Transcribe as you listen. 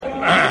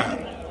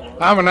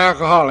I'm an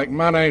alcoholic.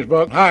 My name's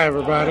Buck. Hi,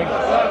 everybody.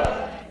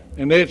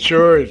 And it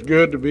sure is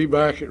good to be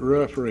back at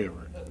Rough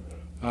River.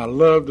 I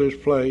love this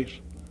place.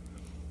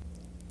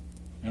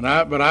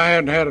 But I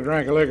hadn't had a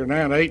drink of liquor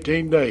now in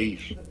 18 days.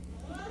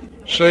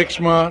 6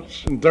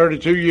 months and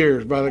 32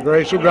 years by the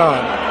grace of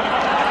God.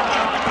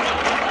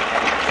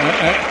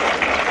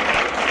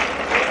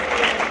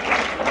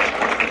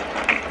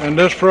 And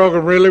this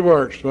program really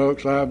works,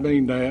 folks. I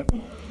mean that.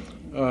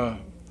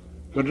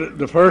 But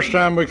the first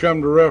time we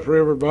come to Rough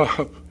River,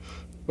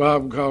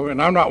 Bob called me,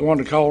 and I'm not one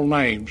to call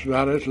names.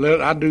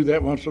 I do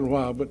that once in a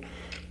while. But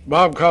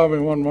Bob called me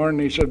one morning,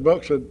 and he said,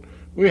 Buck said,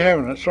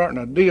 we're starting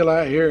a deal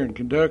out here in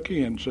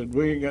Kentucky, and said,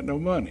 we ain't got no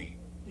money.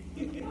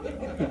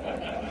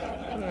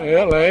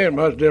 Well, they ain't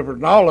much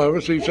different than all of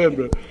us. He said,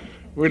 but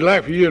we'd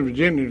like for you in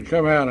Virginia to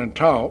come out and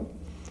talk.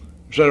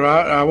 He said,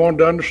 I wanted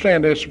to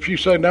understand this. If you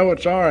say no,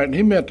 it's all right. And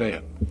he meant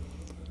that.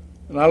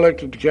 And I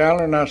looked at the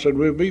calendar, and I said,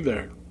 we'll be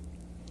there.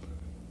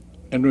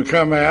 And we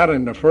come out,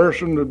 and the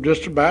first one was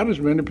just about as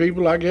many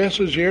people, I guess,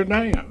 as here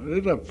now.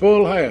 It's a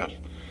full house.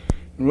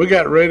 And we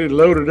got ready,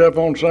 loaded up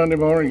on Sunday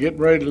morning, getting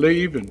ready to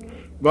leave, and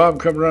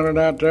Bob come running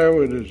out there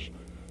with his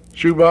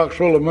shoebox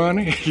full of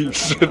money. He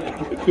said,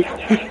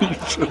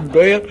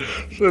 Ben,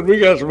 said, we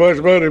got so much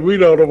money, we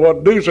don't know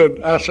what to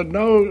do. I said,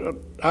 no,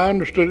 I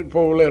understood it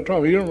before we left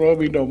home. You don't owe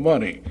me no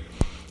money.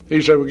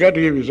 He said, we got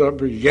to give you something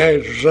for you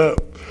guys or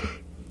something.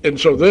 And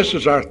so this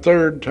is our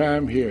third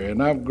time here,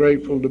 and I'm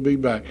grateful to be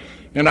back.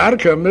 And I'd have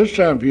come this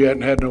time if you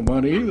hadn't had no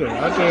money either.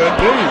 I tell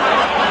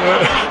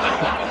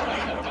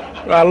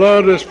you. I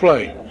love this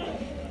place.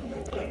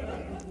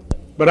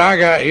 But I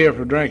got here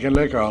for drinking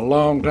liquor a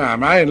long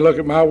time. I didn't look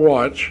at my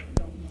watch.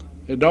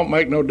 It don't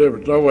make no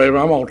difference. No way, I'm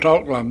going to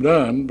talk till I'm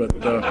done. But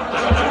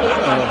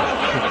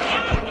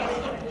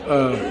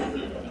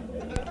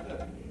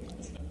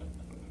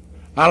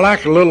I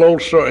like a little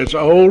old story. It's the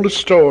oldest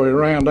story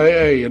around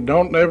AA, and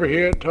don't never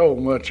hear it told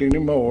much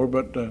anymore.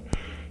 But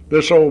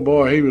this old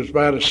boy, he was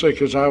about as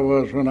sick as I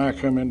was when I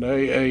come into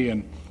AA.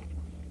 And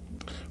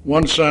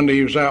one Sunday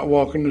he was out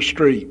walking the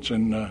streets,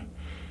 and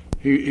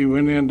he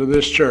went into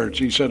this church.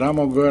 He said, I'm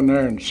going to go in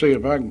there and see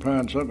if I can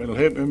find something that'll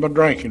help me with my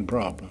drinking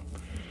problem.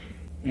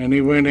 And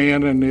he went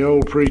in, and the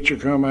old preacher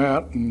come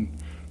out, and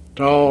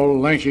tall,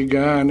 lanky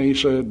guy, and he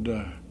said,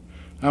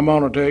 I'm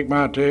going to take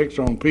my text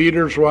on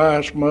Peter's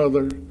wife's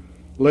mother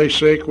lay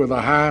sick with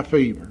a high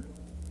fever.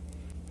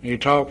 He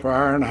talked for an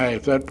hour and a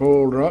half. That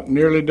poor old drunk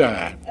nearly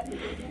died.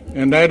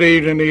 And that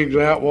evening he was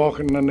out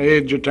walking on the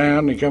edge of town,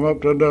 and he come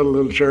up to another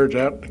little church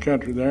out in the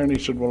country there, and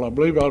he said, well, I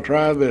believe I'll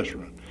try this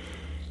one.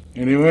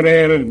 And he went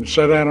in and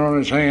sat down on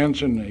his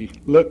hands, and he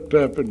looked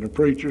up, and the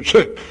preacher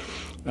said,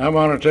 I'm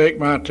going to take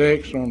my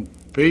text on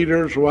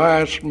Peter's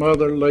wife's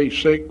mother lay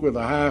sick with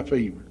a high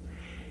fever.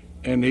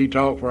 And he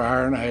talked for an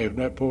hour and a half, and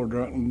that poor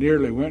drunk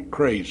nearly went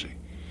crazy.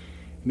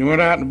 And he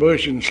went out in the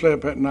bush and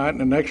slept that night, and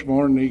the next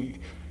morning he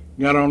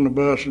got on the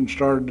bus and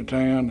started to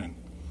town and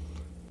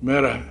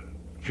met a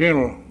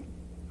funeral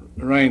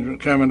arrangement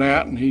coming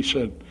out, and he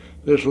said,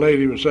 this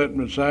lady was sitting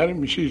beside him,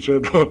 and she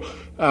said, well,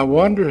 I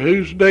wonder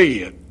who's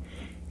dead.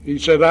 He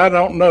said, I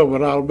don't know,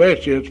 but I'll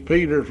bet you it's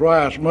Peter's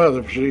wife's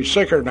mother. She's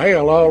sicker than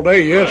hell all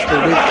day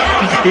yesterday.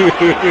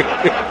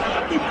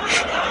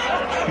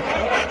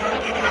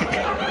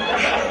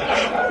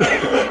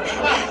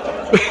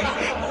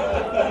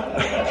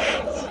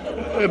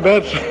 And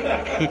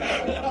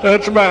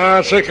that's about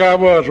how sick I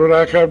was when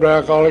I come to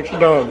Alcoholics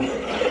Anonymous.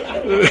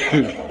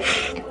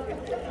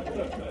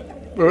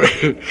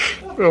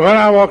 When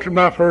I walked in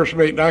my first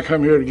meeting, I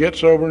come here to get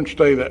sober and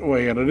stay that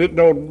way, and I didn't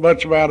know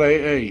much about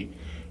AA.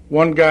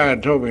 One guy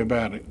had told me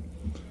about it.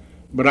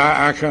 But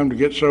I come to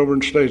get sober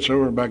and stay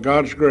sober. By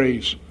God's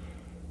grace,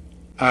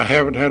 I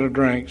haven't had a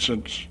drink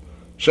since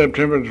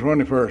September the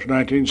 21st,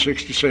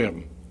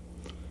 1967.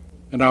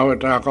 And I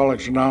went to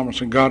Alcoholics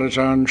Anonymous, and God is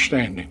our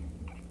understanding.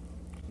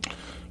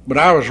 But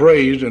I was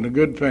raised in a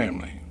good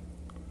family.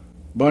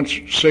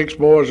 6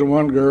 boys and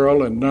 1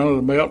 girl, and none of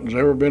the Meltons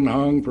ever been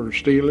hung for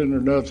stealing or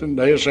nothing.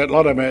 They said a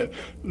lot of them,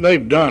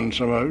 they've done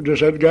some of it,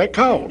 just hadn't got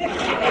caught.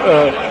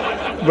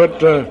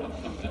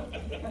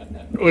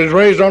 Was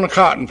raised on a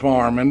cotton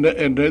farm, and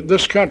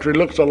this country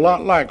looks a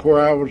lot like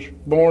where I was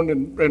born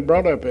and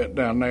brought up at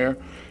down there,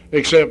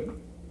 except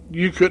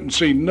you couldn't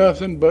see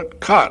nothing but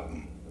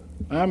cotton.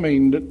 I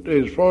mean,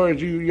 as far as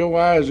your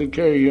eyes would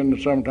carry you in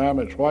the summertime,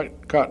 it's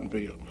white cotton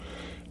field.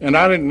 And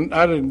I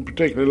didn't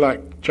particularly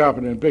like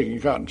chopping and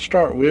picking cotton to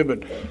start with,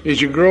 but as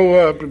you grow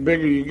up, the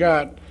bigger you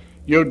got,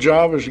 your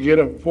job is to get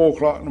up at 4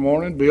 o'clock in the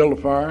morning, build a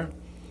fire,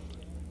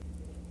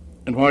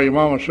 and while your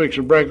mama's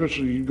fixing breakfast,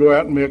 you go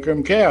out and milk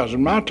them cows.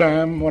 And my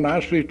time, when I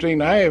was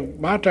 15 and a half,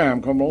 my time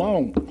come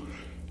along.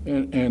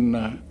 And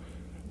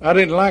I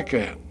didn't like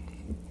that.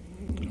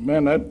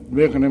 Man, that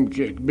milking them,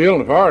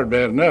 building a fire is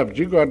bad enough, but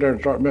you go out there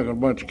and start milking a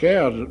bunch of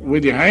cows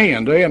with your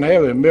hands. They didn't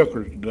have them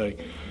milkers today.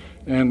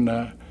 And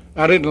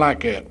I didn't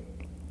like that.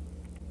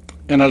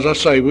 And as I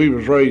say, we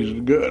was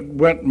raised good.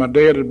 My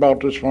dad had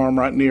bought this farm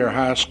right near a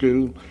high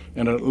school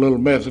and a little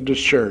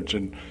Methodist church.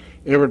 And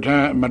every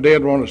time. My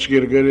dad wanted us to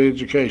get a good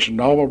education.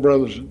 All my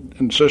brothers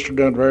and sisters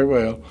done very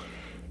well.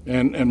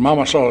 And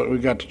Mama saw that we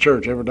got to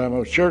church every time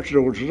those church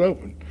doors was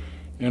open.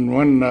 And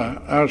when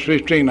I was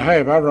 15 and a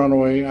half, I run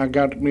away. I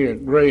got me a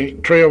gray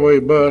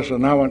Trailway bus,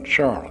 and I went to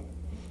Charlotte.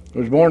 I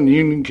was born in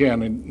Union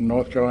County,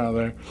 North Carolina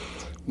there.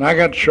 And I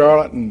got to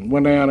Charlotte and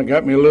went down and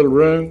got me a little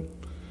room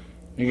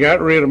and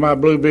got rid of my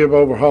blue bib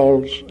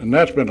overalls. And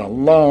that's been a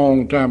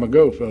long time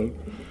ago, folks.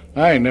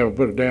 I ain't never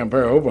put a damn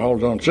pair of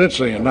overalls on since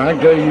then. I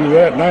can tell you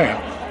that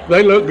now.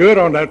 They look good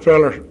on that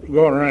fella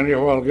going around here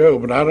a while ago,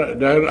 but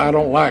I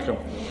don't like them.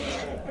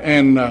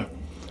 And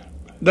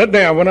that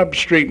day I went up the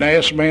street and I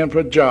asked a man for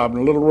a job in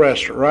a little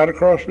restaurant right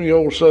across from the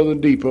old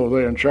Southern Depot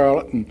there in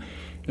Charlotte. And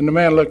the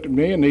man looked at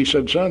me and he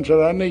said, "Son," said,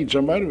 "I need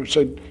somebody." He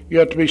said, "You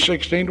have to be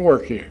 16 to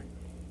work here."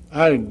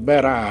 I didn't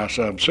bat an eye,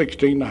 so I'm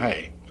 16 and a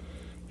half.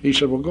 He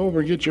said, "Well, go over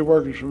and get your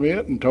workers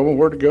permit," and told me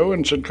where to go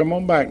and said, "Come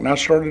on back." And I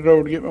started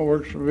over to get my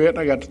workers permit, and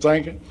I got to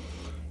thinking,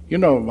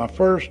 my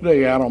first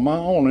day out on my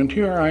own, and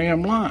here I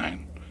am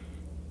lying.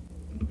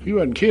 He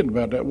wasn't kidding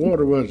about that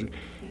water, was he?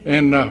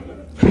 And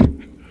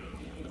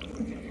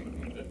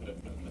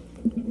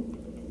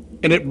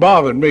and it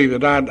bothered me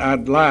that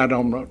I'd lied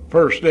on the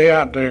first day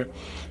out there.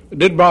 It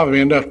didn't bother me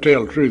enough to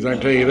tell the truth, I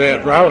can tell you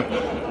that.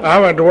 I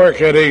went to work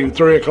that evening at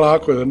 3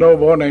 o'clock with an old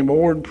boy named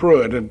Ord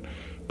Pruitt, and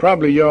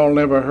probably y'all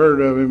never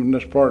heard of him in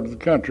this part of the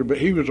country, but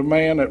he was a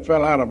man that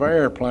fell out of an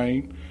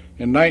airplane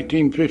in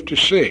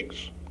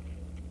 1956.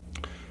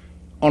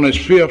 On his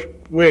 5th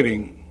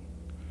wedding,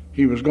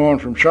 he was going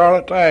from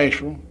Charlotte to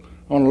Asheville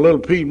on a little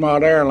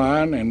Piedmont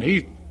airline, and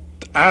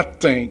I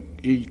think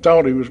he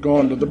thought he was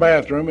going to the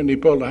bathroom, and he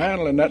pulled the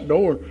handle, and that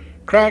door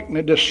cracked, and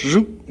it just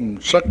zoop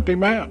and sucked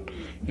him out.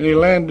 And he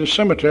landed in the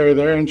cemetery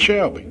there in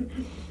Shelby,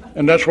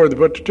 and that's where they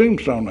put the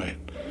tombstone at.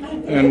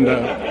 And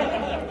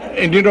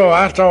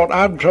I thought,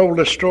 I've told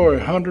this story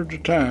hundreds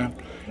of times,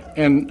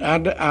 and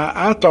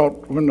I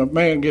thought when the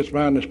man gets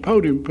behind this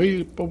podium,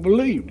 people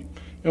believed him.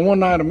 And one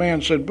night a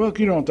man said, "Buck,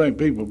 you don't think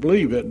people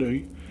believe that, do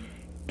you?"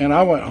 And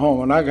I went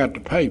home and I got the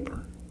paper,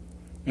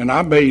 and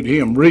I made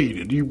him read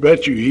it. You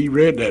bet you he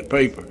read that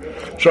paper.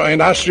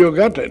 And I still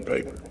got that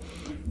paper.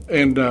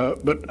 And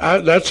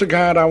that's the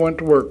guy I went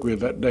to work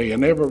with that day.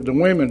 And the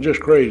women just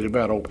crazy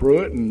about old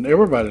Pruitt, and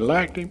everybody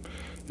liked him.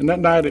 And that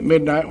night at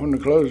midnight when they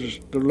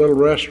closed the little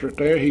restaurant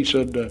there, he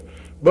said,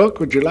 "Buck,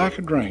 would you like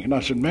a drink?" And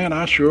I said, "Man,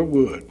 I sure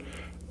would."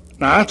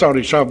 Now, I thought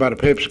he was talking about a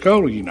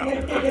Pepsi-Cola,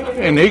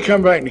 And he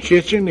come back in the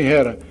kitchen, he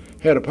had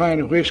a pint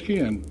of whiskey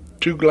and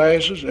 2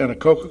 glasses and a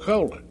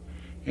Coca-Cola.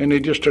 And he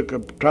just took a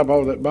top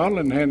off that bottle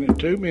and handed it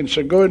to me and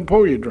said, "Go ahead and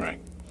pour your drink."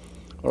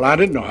 Well, I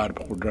didn't know how to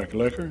pour a drink of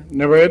liquor.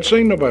 Never had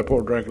seen nobody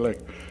pour a drink of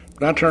liquor.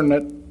 But I turned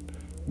that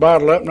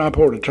bottle up and I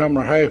poured a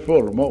tumbler half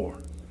full or more.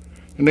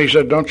 And he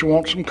said, "Don't you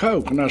want some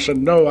Coke?" And I said,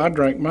 "No, I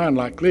drank mine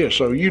like this."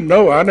 So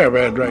I never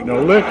had drank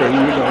no liquor,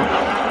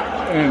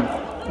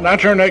 And I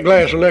turned that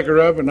glass of liquor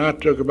up and I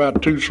took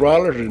about 2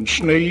 swallows and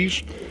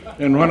sneezed.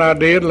 And when I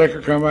did,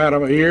 liquor come out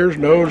of my ears,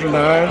 nose, and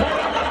eyes.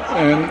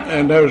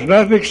 And there was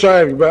nothing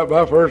exciting about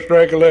my first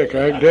drink of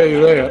liquor, I can tell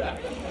you that.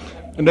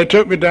 And they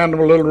took me down to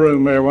my little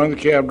room there. One of the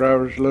cab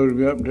drivers loaded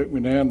me up and took me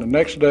down. The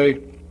next day,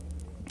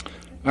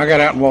 I got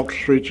out and walked the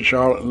streets of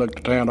Charlotte and looked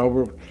the town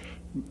over.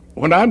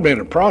 When I'd been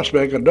in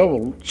Prospect, a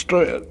double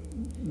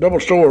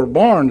store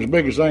barn's the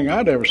biggest thing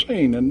I'd ever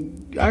seen.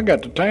 And I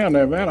got to town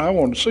there, man. I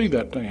wanted to see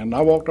that town.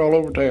 I walked all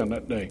over town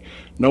that day.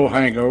 No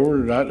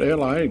hangover. I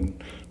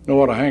didn't know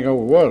what a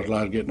hangover was till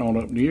I was getting on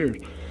up in the years.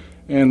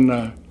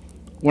 And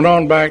went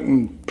on back,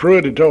 and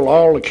Pruitt had told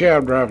all the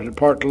cab drivers that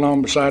parked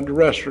along beside the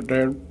restaurant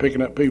there,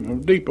 picking up people from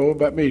the depot,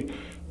 about me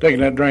taking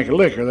that drink of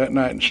liquor that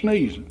night and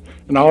sneezing.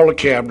 And all the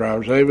cab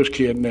drivers, they was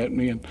kidding at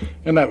me,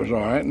 and that was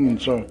all right.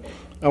 And so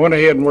I went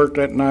ahead and worked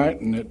that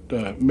night, and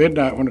at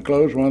midnight when it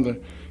closed, one of the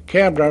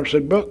cab drivers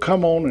said, "Buck,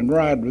 come on and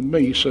ride with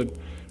me." He said,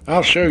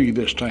 "I'll show you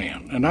this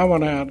town." And I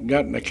went out and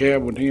got in a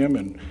cab with him,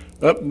 and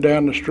up and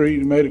down the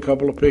street, and made a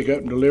couple of pickup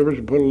and deliveries,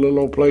 and put a little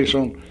old place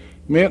on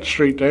Mint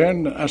Street there.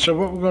 And I said,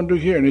 "What are we going to do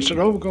here?" And he said,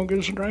 "Oh, we're going to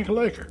get us a drink of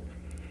liquor."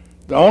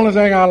 The only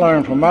thing I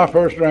learned from my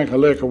first drink of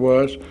liquor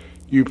was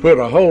you put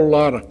a whole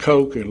lot of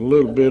Coke in a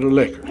little bit of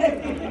liquor.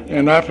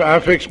 And I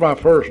fixed my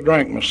first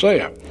drink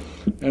myself.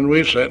 And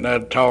we sat there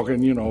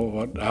talking, I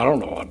don't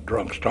know what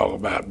drunks talk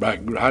about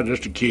back. I was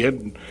just a kid,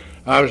 and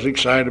I was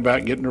excited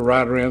about getting to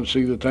ride around and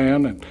see the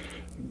town. And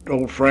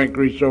old Frank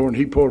reached over and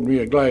he poured me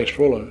a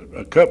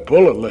cup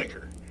full of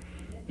liquor.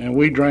 And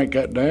we drank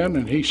that down,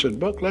 and he said,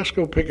 "Buck, let's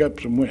go pick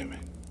up some women."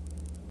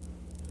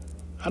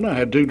 I done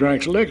had 2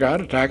 drinks of liquor.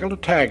 I'd have tackled a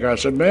tagger. I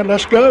said, "Man,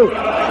 let's go."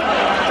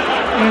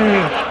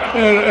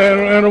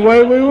 and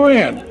away we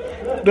went.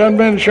 Done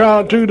been in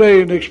Charlotte 2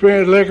 days and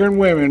experienced liquor and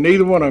women.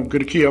 Neither one of them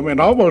could have killed me. And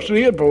almost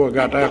did before I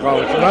got to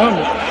Alcoholics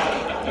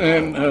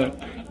Anonymous.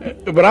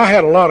 But I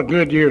had a lot of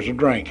good years of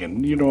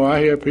drinking.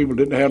 I hear people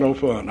didn't have no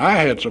fun. I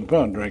had some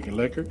fun drinking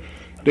liquor.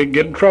 Didn't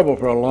get in trouble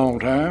for a long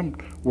time.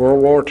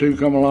 World War II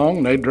come along,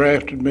 and they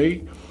drafted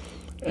me.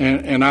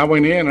 And I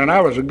went in, and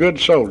I was a good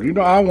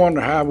soldier. I wonder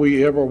how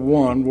we ever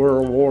won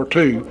World War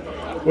II.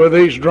 with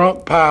these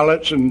drunk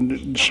pilots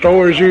and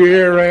stories you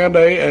hear around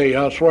AA.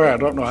 I swear I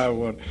don't know how it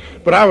was,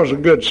 but I was a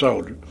good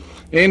soldier.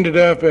 Ended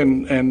up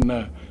in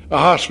a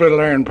hospital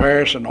there in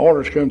Paris, and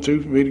orders come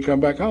through for me to come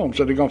back home.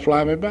 Said they're gonna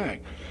fly me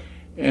back,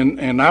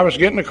 and I was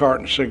getting a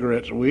carton of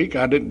cigarettes a week.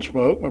 I didn't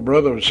smoke. My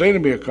brother was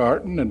sending me a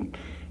carton, and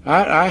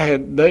I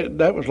had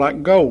that was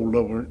like gold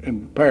over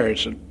in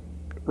Paris,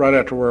 right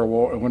after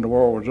when the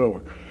war was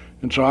over.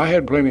 And so I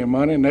had plenty of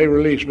money, and they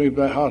released me from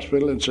that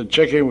hospital and said,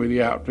 check in with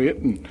the outfit,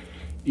 and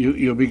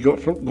you'll be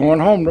going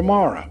home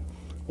tomorrow.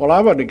 Well,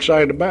 I wasn't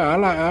excited about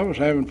it. I was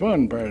having fun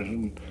in Paris,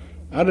 and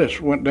I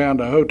just went down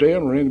to a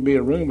hotel and rented me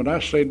a room, and I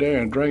stayed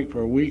there and drank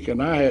for a week. And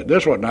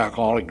this wasn't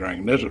alcoholic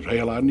drinking. This was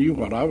hell. I knew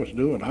what I was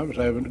doing. I was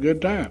having a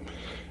good time.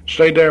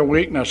 Stayed there a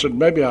week, and I said,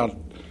 maybe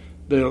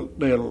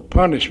they'll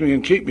punish me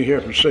and keep me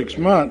here for 6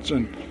 months,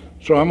 and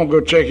so I'm going to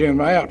go check in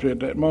my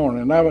outfit that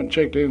morning. And I went and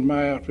checked in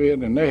my outfit,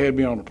 and they had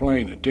me on a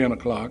plane at 10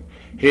 o'clock,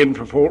 heading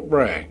for Fort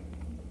Bragg.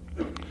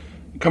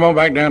 Come on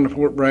back down to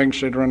Fort Bragg and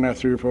stayed around there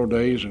 3 or 4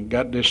 days and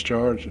got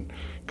discharged. And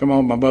come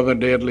on, my mother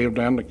and dad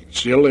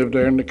still lived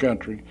there in the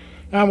country.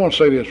 And I want to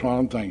say this while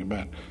I'm thinking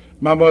about it.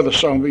 My mother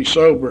saw me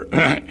sober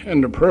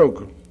in the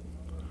program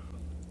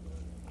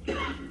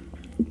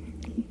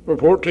for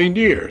 14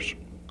 years,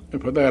 and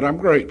for that I'm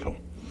grateful.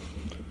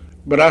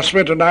 But I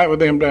spent the night with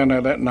them down there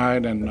that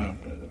night, and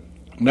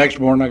next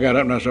morning I got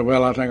up and I said,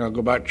 well, I think I'll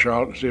go back to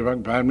Charlotte and see if I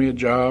can find me a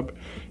job.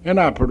 And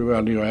I pretty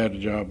well knew I had a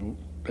job.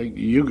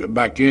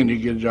 Back then, you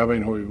get a job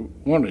anywhere you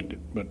wanted it.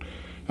 But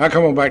I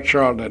come on back to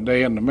Charlotte that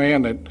day, and the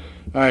man that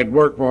I had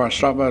worked for, I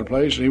stopped by the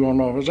place, and he wanted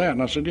to know if I was out.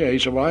 And I said, yeah. He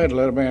said, well, I had to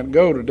let a man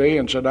go today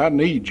and said, I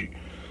need you.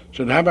 He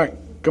said, how about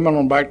coming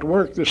on back to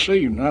work this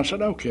evening? And I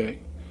said, okay.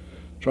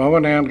 So I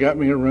went down and got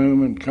me a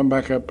room and come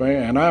back up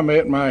there, and I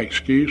met my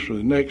excuse for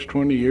the next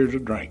 20 years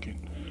of drinking.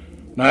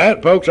 Now,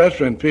 that, folks, that's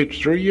been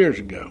 53 years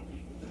ago.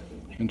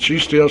 And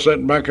she's still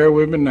sitting back there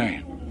with me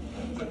now.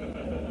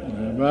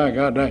 My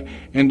God,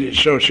 and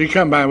so she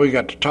come by and we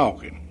got to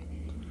talking.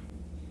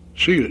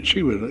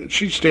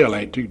 She still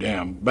ain't too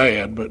damn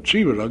bad, but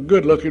she was a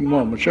good-looking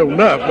woman, sure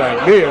enough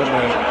back then.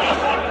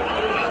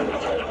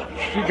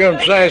 She come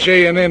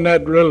sashaying in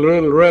that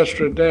little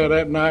restaurant there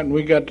that night, and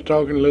we got to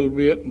talking a little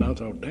bit, and I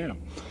thought, damn,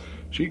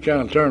 she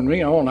kind of turned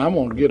me on. I'm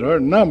going to get her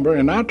number,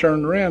 and I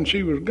turned around, and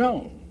she was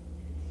gone.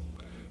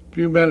 A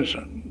few minutes,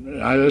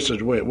 this is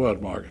the way it was,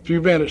 Mark. A few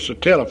minutes, the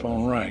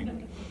telephone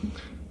rang,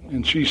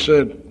 and she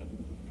said,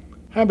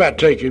 how about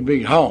taking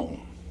me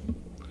home?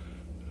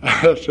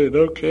 I said,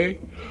 okay.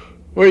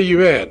 Where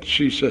you at?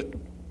 She said,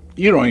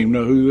 you don't even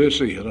know who this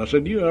is. I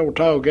said, you know, a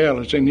tall gal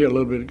that's in here a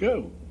little bit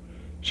ago.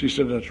 She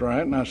said, that's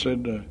right. And I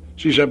said,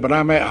 she said, but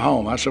I'm at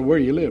home. I said, where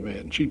you live at?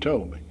 And she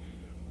told me.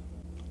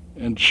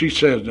 And she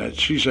said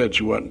she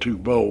wasn't too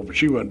bold, but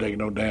she wasn't taking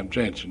no damn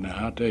chances now,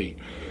 I'll tell you.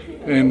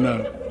 And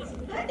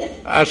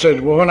I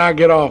said, well, when I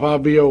get off, I'll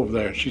be over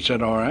there. She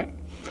said, all right.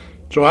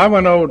 So I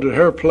went over to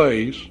her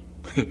place.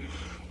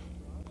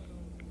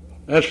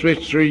 That's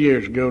 53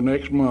 years ago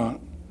next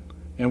month,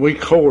 and we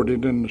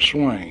courted in the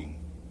swing.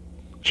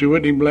 She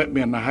wouldn't even let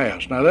me in the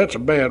house. Now, that's a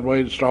bad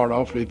way to start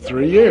off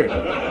 53 years,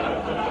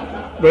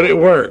 but it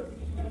worked.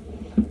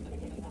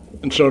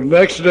 And so the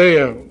next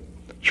day,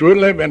 she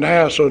wouldn't let me in the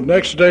house, so the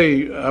next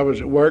day I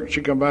was at work. She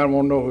come by and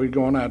wanted to know if we were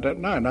going out that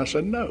night, and I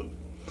said no.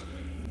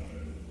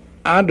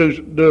 I do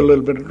a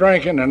little bit of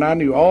drinking, and I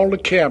knew all the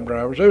cab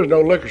drivers. There was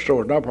no liquor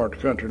stores in our part of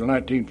the country in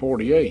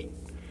 1948.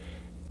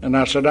 And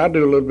I said, I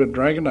do a little bit of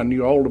drinking. I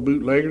knew all the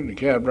bootleggers and the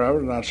cab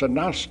drivers. And I said,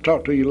 I'll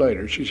talk to you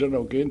later. She said,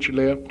 okay, and she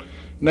left.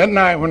 And that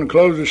night when I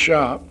closed the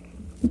shop,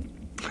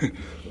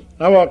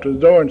 I walked to the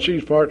door, and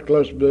she's parked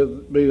close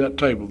to be that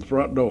table, the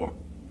front door.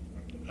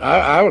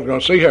 I was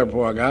going to see her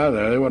before I got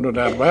there. There wasn't no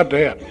doubt about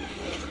that.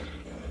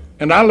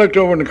 And I looked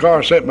over in the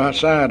car, sat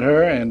beside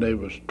her, and there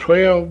was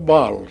 12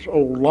 bottles,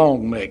 old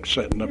long neck,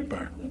 sitting up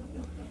there.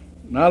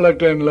 And I looked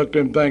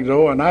them things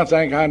over, and I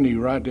think I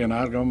knew right then I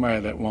was going to marry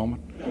that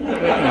woman.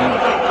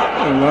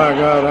 And my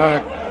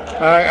God,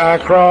 I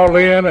crawled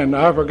in, and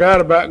I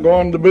forgot about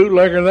going to the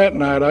bootlegger that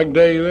night, I can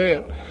tell you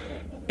that.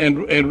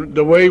 And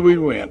the way we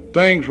went,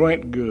 things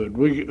went good.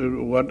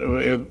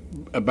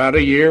 About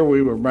a year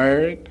we were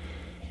married,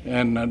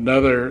 and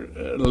another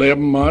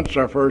 11 months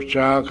our first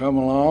child come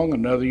along.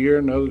 Another year,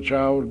 another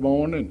child was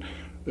born, and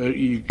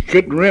you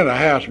couldn't rent a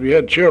house if you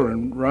had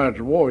children right after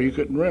the war. You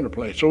couldn't rent a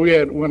place, so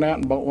we went out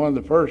and bought one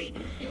of the first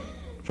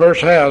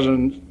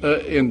houses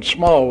in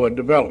Smallwood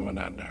Development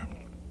out there.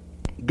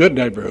 Good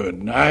neighborhood.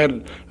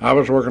 And I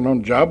was working on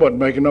the job, wasn't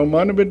making no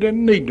money, but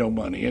didn't need no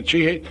money. And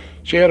she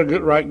had a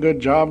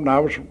good job, and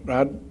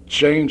I'd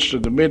change to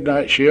the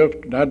midnight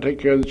shift, and I'd take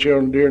care of the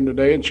children during the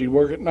day, and she'd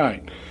work at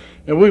night.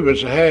 And we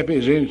was as happy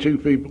as any two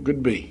people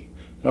could be.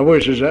 I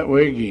wish it was that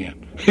way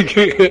again.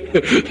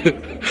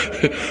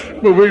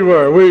 But we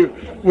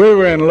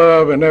were in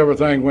love, and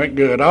everything went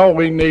good. All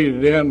we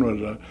needed then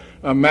was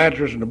a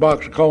mattress and a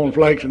box of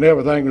cornflakes, and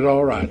everything was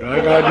all right. My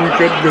God, you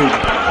couldn't beat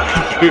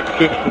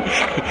it.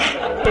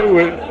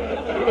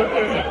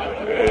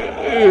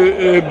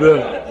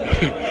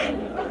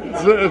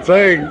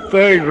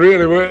 Things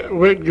really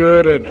went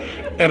good,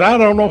 And I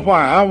don't know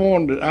why. I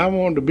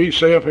wanted to be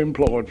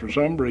self-employed for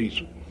some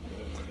reason.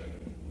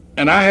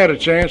 And I had a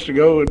chance to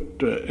go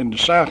into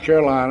South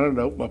Carolina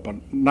to open up a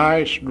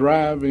nice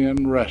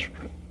drive-in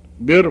restaurant.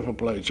 Beautiful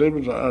place. It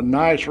was a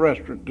nice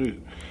restaurant, too.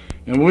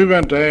 And we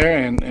went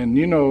there, and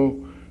you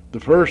know, the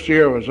first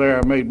year I was there,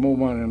 I made more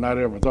money than I'd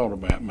ever thought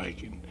about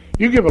making.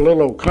 You give a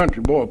little old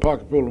country boy a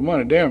pocket full of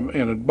money, damn,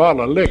 and a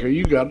bottle of liquor,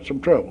 you got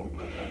some trouble.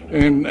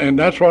 And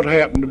that's what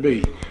happened to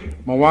be.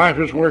 My wife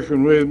was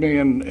working with me,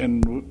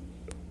 and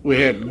we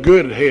had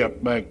good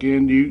help back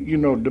then. You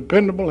know,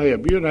 dependable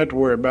help. You didn't have to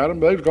worry about them.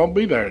 They was going to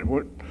be there.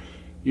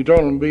 You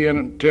told them to be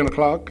in at 10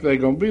 o'clock, they're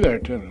going to be there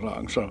at 10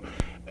 o'clock. So,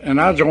 and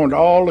I joined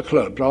all the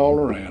clubs all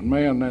around,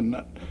 man. And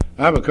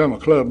I become a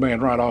club man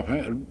right off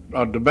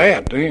the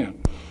bat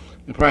then.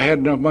 If I had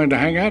enough money to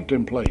hang out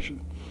them places.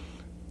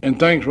 And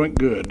things went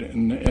good.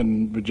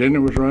 And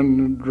Virginia was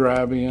running the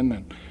drive-in.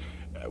 And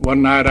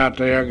one night out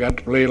there, I got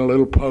to play a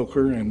little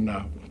poker. And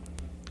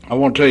I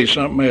want to tell you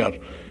something else.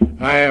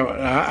 I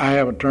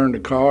haven't turned a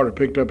card or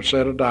picked up a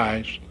set of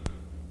dice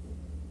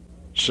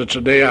since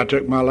the day I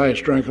took my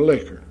last drink of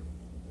liquor.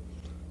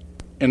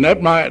 And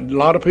a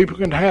lot of people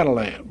can handle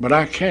that, but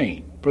I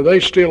can't. For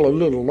there's still a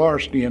little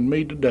larceny in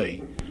me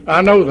today.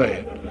 I know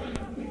that.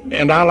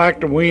 And I like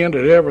to win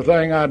at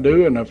everything I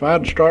do, and if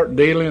I'd start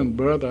dealing,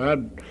 brother,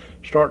 I'd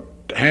start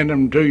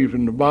handing them to you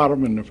from the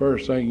bottom, and the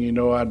first thing you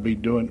know, I'd be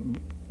doing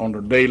on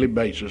a daily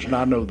basis, and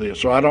I know this,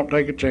 so I don't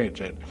take a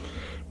chance at it.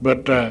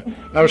 But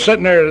I was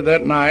sitting there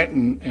that night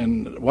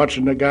and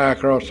watching the guy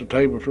across the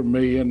table from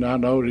me, and I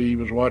know that he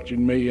was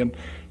watching me, and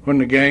when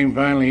the game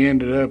finally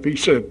ended up, he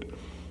said,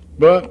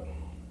 "Buck,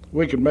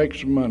 we could make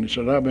some money." He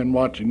said, "I've been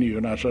watching you."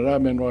 And I said,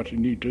 "I've been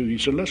watching you too." He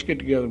said, "Let's get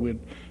together, we'll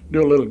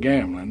do a little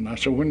gambling." And I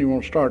said, "When do you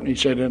want to start?" And he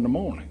said, "In the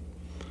morning."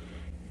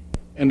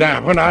 And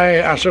when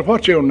I said,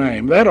 "What's your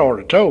name?" That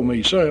already told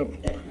me something.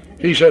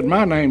 He said,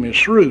 "My name is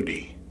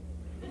Shrudy."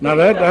 Now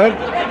that's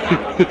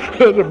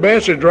a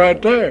message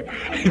right there.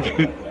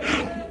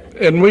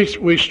 And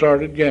we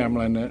started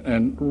gambling,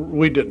 and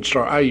we didn't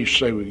start. I used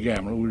to say we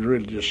gambled. We were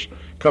really just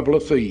a couple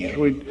of thieves.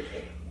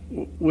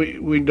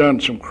 We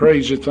done some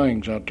crazy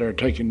things out there,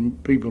 taking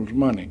people's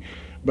money.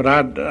 But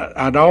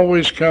I'd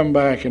always come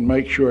back and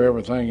make sure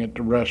everything at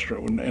the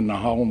restaurant and the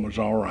home was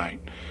all right.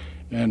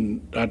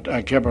 And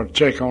I kept a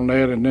check on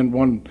that. And then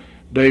one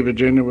day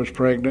Virginia was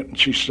pregnant, and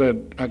she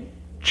said, I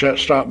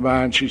stopped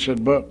by, and she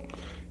said, "Buck,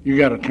 you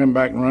got to come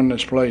back and run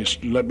this place.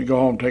 Let me go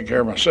home and take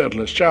care of myself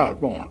till this child's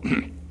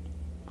born."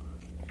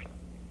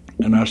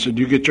 And I said,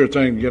 "You get your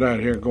thing, get out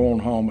of here, go on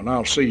home, and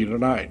I'll see you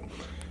tonight."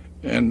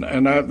 And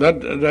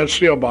that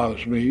still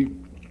bothers me,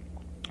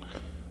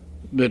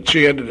 that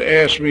she had to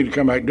ask me to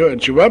come back and do it.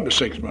 And she was up to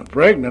 6 months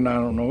pregnant. I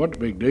don't know what the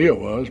big deal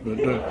was, but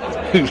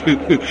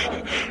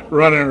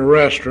running a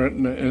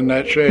restaurant in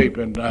that shape.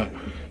 And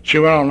she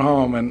went on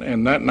home,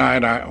 and that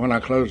night, when I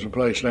closed the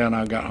place down,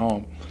 I got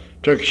home,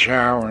 took a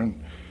shower,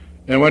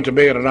 and went to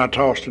bed, and I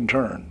tossed and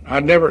turned.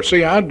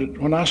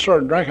 When I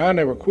started drinking, I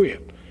never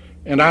quit.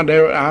 And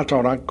I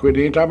thought I could quit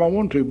anytime I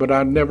wanted to, but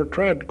I never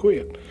tried to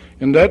quit.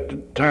 And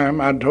that time,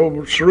 I told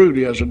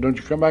Shrudy, I said, "Don't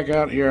you come back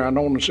out here. I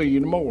don't want to see you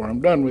no more. I'm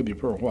done with you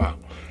for a while.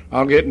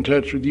 I'll get in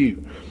touch with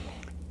you."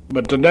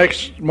 But the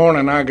next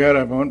morning, I got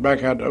up and went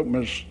back out to open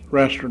this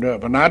restaurant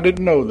up. And I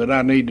didn't know that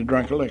I needed to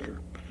drink a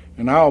liquor.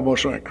 And I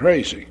almost went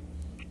crazy.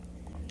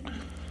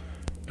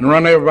 And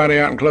run everybody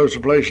out and closed the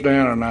place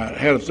down. And I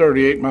had a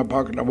 38 in my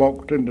pocket. And I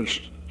walked into the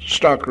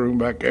stock room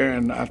back there.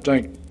 And I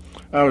think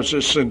I was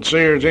as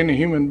sincere as any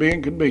human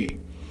being could be.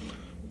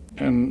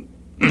 And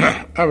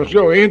I was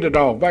going to end it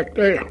all back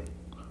there.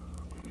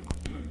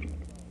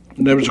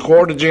 And there was a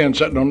quart of gin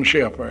sitting on the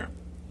shelf there.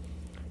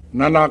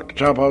 And I knocked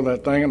the top off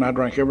that thing, and I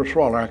drank every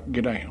swallow I could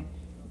get down.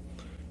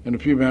 In a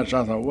few minutes,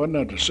 I thought, wasn't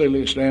that the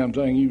silliest damn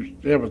thing you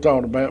ever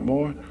thought about,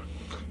 boy?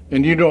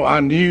 And you know,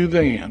 I knew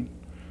then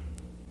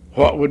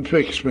what would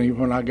fix me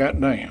when I got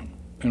down.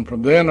 And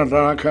from then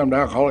until I come to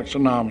Alcoholics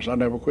Anonymous, I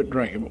never quit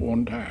drinking but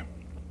one time.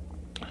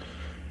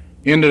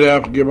 Ended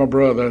up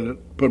to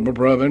put my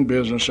brother in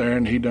business there,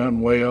 and he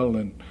done well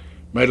and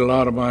made a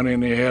lot of money,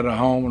 and he had a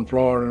home in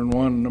Florida and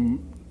one in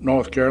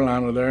North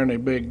Carolina there, and a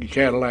big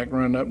Cadillac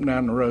running up and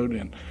down the road.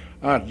 And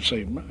I'd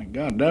say, "My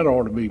God, that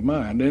ought to be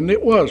mine." And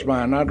it was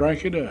mine. I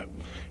drank it up.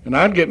 And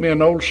I'd get me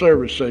an old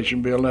service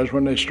station bill, and that's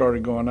when they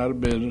started going out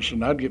of business.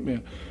 And I'd get me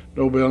an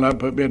old bill, and I'd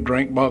put me a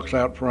drink box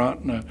out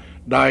front and a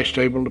dice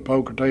table, the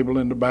poker table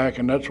in the back,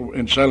 and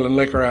selling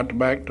liquor out the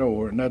back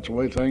door. And that's the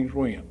way things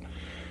went.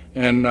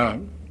 And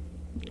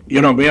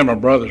you know, me and my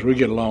brothers, we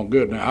get along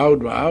good. Now,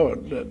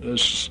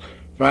 there's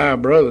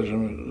 5 brothers,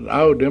 and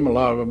I owed them a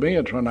lot of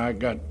events when I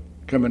got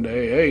coming to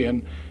AA,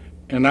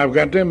 and I've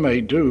got them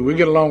made too. We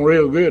get along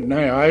real good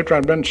now. After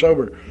I've been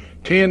sober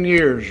 10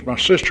 years, my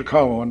sister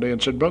called one day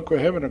and said, "Buck, we're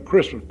having a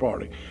Christmas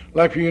party. I'd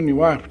like for you and your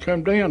wife to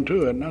come down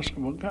to it." And I said,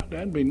 "Well, God,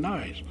 that'd be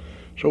nice."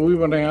 So we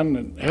went down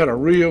and had a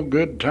real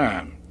good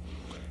time.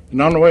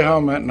 And on the way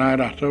home that night,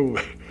 I told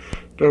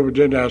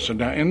Virginia, I said,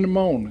 "Now, in the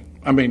morning,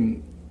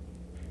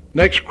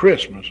 next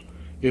Christmas,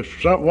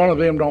 if one of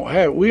them don't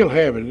have it, we'll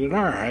have it at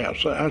our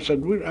house. I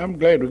said, I'm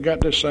glad we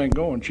got this thing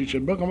going. She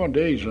said, Buck, I'm going to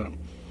tell you something.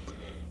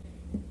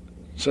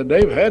 I said,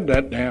 they've had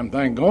that damn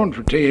thing going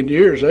for 10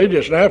 years. They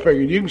just now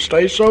figured you can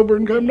stay sober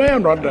and come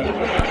down right now.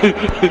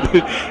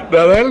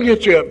 Now, that'll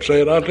get you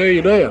upset, I'll tell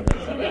you that.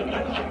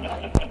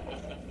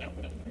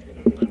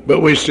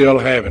 But we still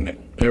having it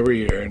every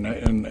year,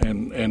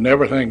 and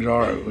everything's all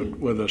right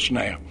with us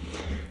now.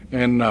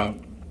 And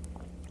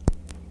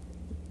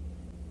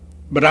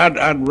but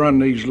I'd run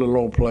these little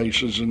old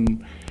places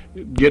and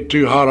get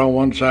too hot on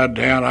one side of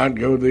town, I'd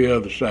go to the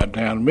other side of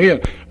town.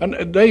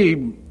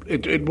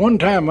 At one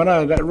time when I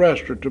was at that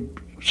restaurant,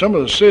 some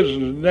of the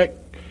citizens in that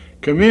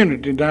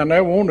community down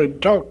there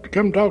wanted to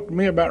come talk to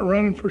me about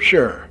running for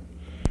sheriff.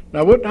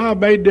 Now, what I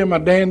made them a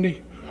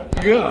dandy?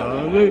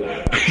 God,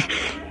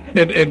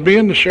 and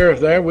being the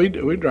sheriff there, we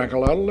drank a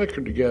lot of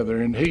liquor together,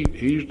 and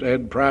he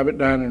had private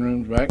dining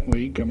rooms back, and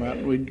we'd come out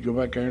and we'd go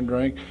back there and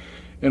drink.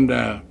 And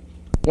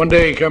one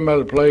day he come by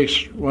the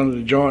place, one of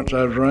the joints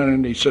I was running,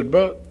 and he said,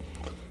 Buck,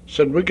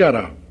 we got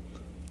a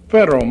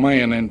federal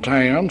man in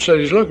town, said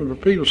he's looking for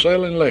people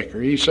selling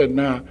liquor. He said,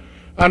 now,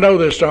 I know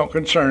this don't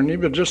concern you,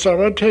 but just thought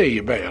I'd tell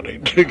you about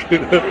it.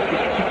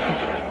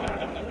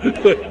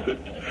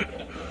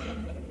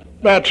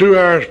 About 2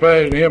 hours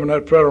passed, and him and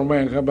that federal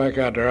man come back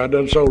out there. I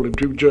done sold him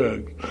 2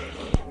 jugs.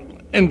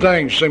 And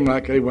things seemed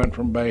like they went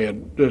from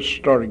bad. Just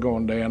started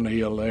going down the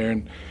hill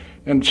there.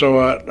 And so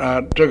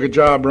I took a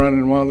job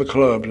running one of the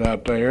clubs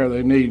out there.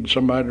 They needed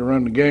somebody to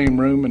run the game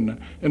room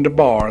and the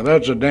bar.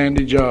 That's a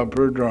dandy job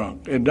for a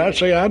drunk. And I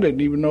didn't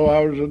even know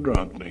I was a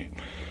drunk then.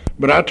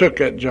 But I took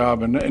that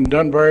job and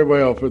done very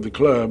well for the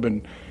club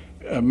and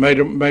made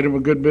them a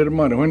good bit of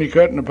money. When you're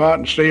cutting the pot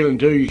and stealing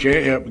too, you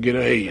can't help but get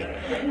ahead.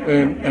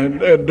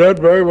 And done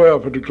very well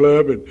for the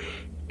club.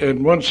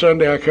 And one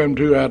Sunday I come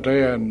to out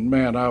there, and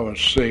man, I was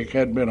sick.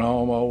 Hadn't been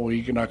home all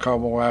week, and I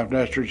called my wife and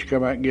asked her to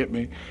come out and get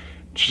me.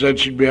 She said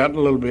she'd be out in a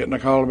little bit, and I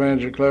called the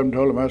manager of the club and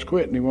told him I was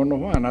quitting. He wanted to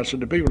know why. And I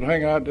said, the people that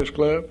hang out at this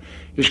club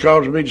is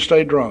causing me to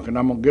stay drunk, and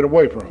I'm going to get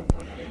away from them.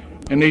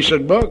 And he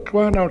said, Buck,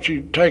 why don't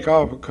you take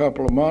off a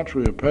couple of months?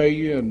 We'll pay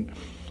you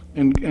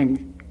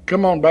and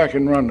come on back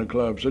and run the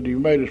club. I said,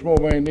 you've made us more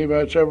money than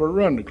anybody's ever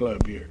run the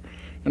club here.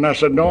 And I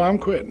said, no, I'm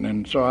quitting.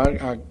 And so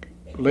I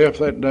left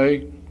that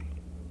day,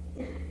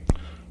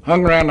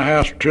 hung around the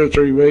house for 2 or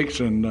 3 weeks,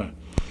 and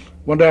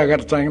one day I got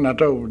to thinking, I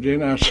told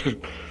Virginia, I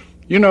said,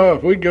 you know,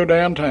 if we'd go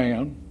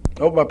downtown,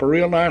 open up a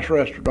real nice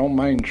restaurant on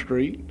Main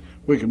Street,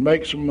 we could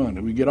make some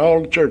money. We get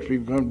all the church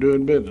people come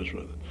doing business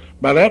with us.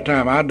 By that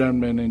time, I'd done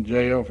been in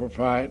jail for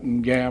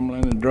fighting,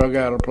 gambling, and drug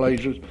out of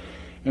places.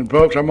 And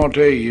folks, I'm going to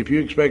tell you, if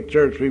you expect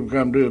church people to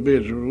come do a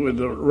business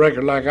with a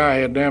record like I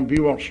had, damn, if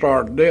you won't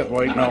starve to death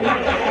waiting on me.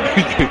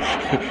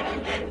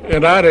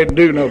 And I didn't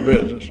do no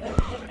business.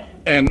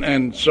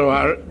 And so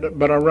I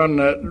run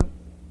that,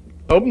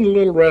 opened a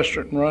little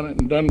restaurant and run it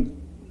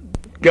and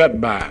got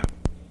by.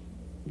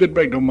 Didn't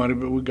make no money,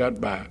 but we got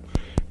by.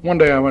 One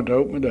day I went to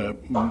open it up,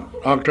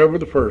 October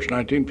the 1st,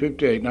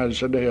 1958, and I just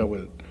said, to hell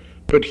with it.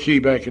 Put the key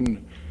back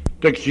in,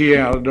 took the key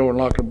out of the door and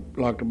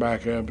locked it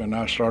back up, and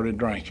I started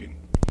drinking.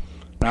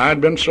 Now,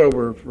 I'd been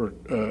sober for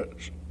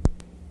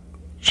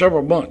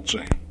several months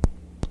then,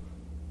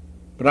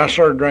 but I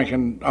started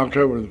drinking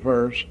October the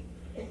 1st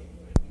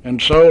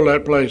and sold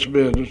that place of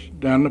business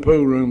down in the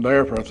pool room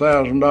there for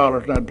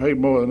 $1,000, and I'd paid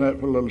more than that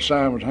for a little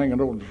sign was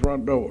hanging over the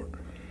front door.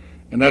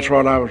 And that's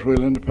what I was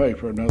willing to pay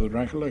for another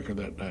drink of liquor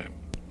that day.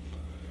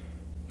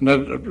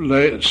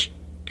 And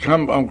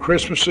come on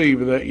Christmas Eve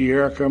of that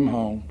year, I come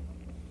home.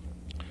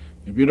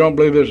 If you don't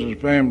believe this is a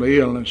family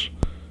illness,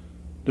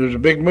 there's a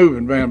big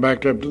moving van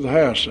backed up to the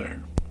house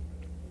there.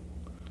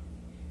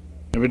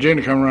 And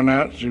Virginia come run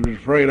out. She was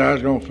afraid I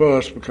was going to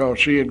fuss because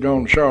she had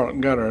gone to Charlotte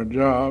and got her a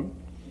job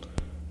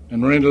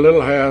and rented a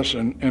little house.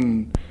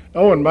 And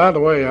by the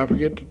way, I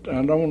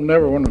don't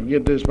never want to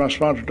forget this. My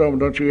sponsor told me,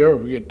 don't you ever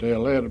forget to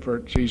tell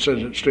that. He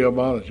says it still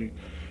bothers you.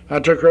 I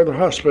took her to the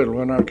hospital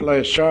when our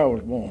last child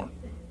was born,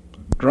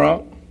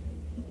 drunk,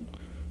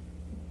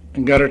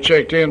 and got her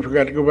checked in,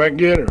 forgot to go back and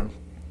get her.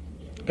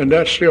 And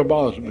that still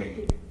bothers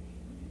me.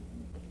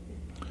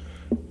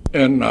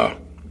 And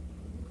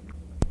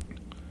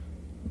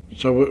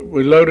so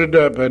we loaded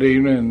up that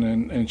evening,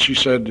 and she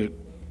said that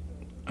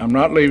I'm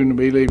not leaving to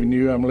be leaving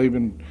you. I'm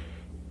leaving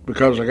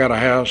because I got a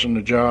house and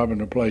a job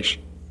and a place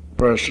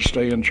for us to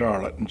stay in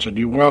Charlotte. And said,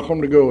 you're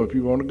welcome to go if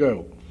you want to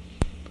go.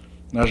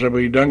 And I said,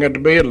 well, you done got the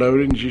bed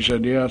loaded? And she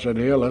said, yeah. I said,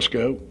 hell, let's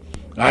go.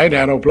 I ain't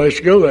had no place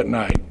to go that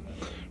night.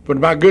 But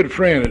my good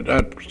friend,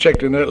 I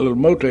checked in that little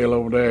motel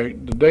over there.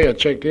 The day I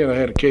checked in, I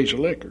had a case of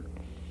liquor.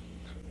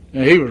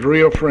 And he was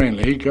real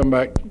friendly. He'd come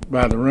back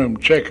by the room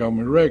to check on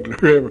me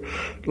regular,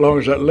 as long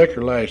as that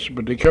liquor lasted.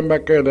 But he come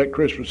back there that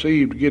Christmas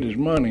Eve to get his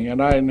money,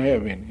 and I didn't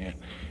have any.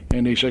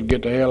 And he said,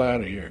 get the hell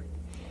out of here.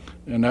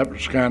 And that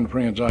was the kind of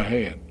friends I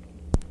had.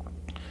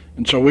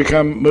 And so we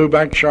moved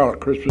back to Charlotte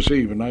Christmas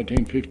Eve in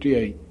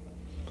 1958.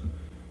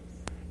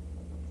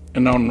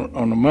 And on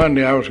a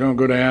Monday, I was going to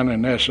go down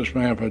and ask this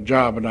man for a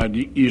job that I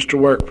used to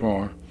work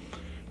for.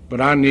 But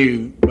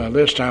by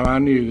this time, I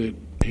knew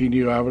that he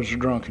knew I was a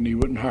drunk and he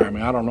wouldn't hire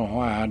me. I don't know how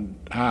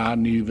I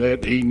knew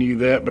that. He knew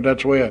that, but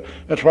that's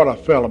what I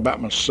felt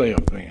about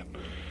myself then.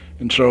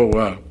 And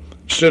so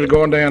instead of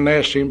going down and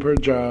asking him for a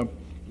job,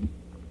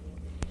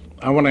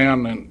 I went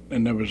down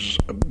and there was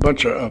a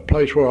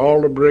place where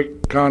all the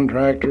brick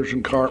contractors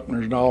and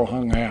carpenters and all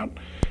hung out.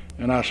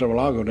 And I said, well,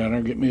 I'll go down there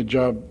and get me a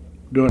job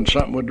doing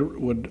something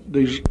with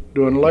these,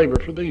 doing labor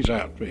for these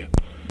outfits.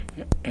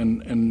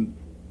 And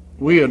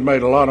we had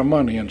made a lot of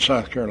money in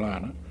South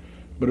Carolina,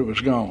 but it was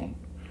gone.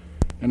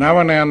 And I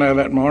went down there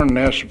that morning and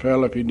asked the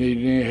fellow if he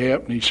needed any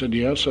help, and he said,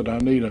 yes. I said,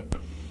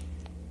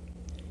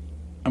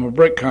 I'm a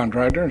brick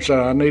contractor, and said,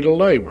 I need a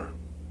laborer,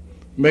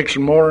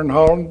 mixing mortar and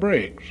hauling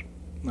bricks.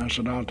 I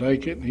said, I'll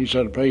take it. And he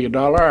said, I'll pay you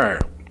 $1 an hour.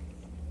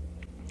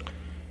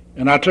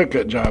 And I took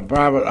that job.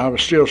 I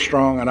was still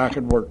strong and I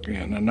could work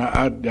in, and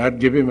I'd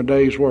give him a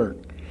day's work.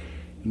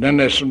 And then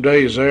there's some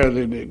days there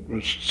that it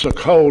was so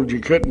cold you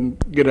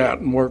couldn't get out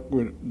and work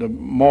with the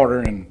mortar,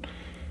 and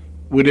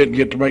we didn't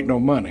get to make no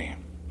money.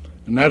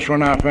 And that's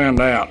when I found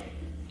out.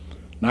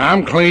 Now,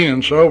 I'm clean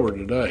and sober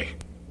today.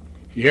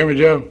 You hear me,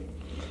 Joe?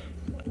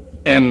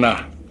 And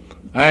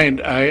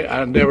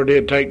I never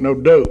did take no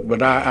dope,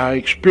 but I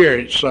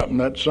experienced something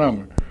that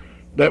summer,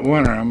 that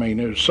winter. I mean,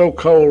 it was so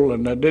cold,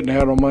 and I didn't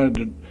have no money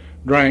to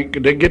drink. I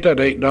didn't get that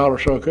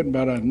 $8, so I couldn't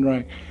buy nothing to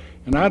drink.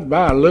 And I'd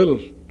buy a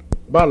little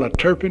bottle of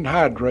turpentine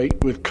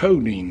hydrate with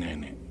codeine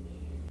in it,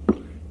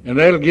 and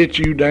that'll get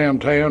you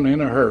downtown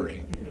in a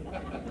hurry.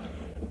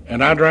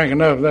 And I drank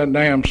enough of that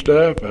damn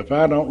stuff. If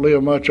I don't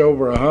live much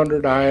over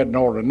 100, I hadn't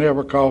ought to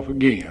never cough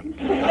again.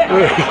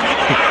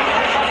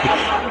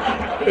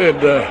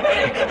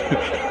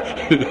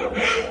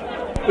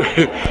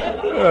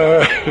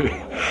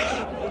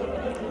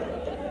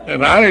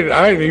 And I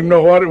didn't even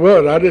know what it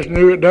was. I just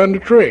knew it done the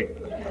trick.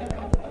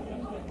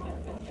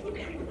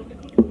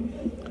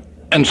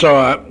 And so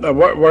I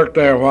worked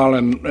there a while,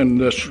 and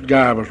this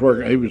guy was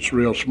working. He was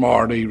real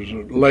smart. He was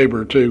a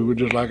laborer, too,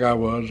 just like I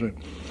was. And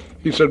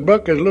he said,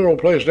 Buck, there's a little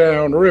place down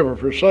on the river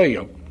for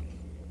sale.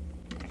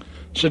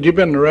 He said, you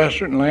been in the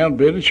restaurant and lounge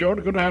business? You ought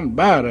to go down and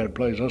buy that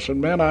place. I said,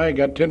 man, I ain't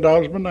got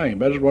 $10 in my name.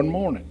 That was one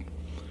morning.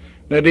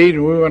 That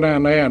evening, we went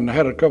down there and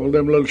had a couple of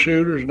them little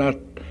shooters, and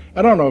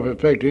I don't know if it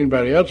affected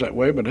anybody else that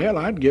way, but hell,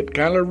 I'd get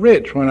kind of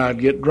rich when I'd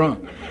get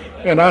drunk.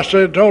 And I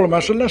told him,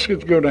 let's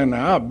get to go down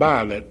there. I'll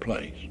buy that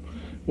place.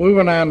 We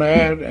went down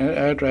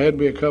there after I had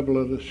me a couple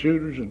of the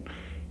shooters, and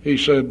he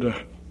said,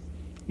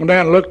 went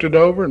down and looked it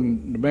over,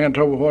 and the man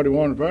told me what he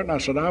wanted for it, and I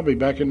said, I'll be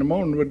back in the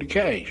morning with the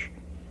cash.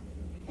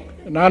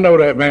 And I know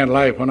that man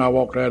laughed when I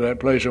walked out of that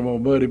place with my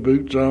muddy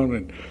boots on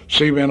and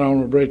cement on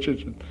my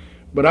breeches.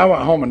 But I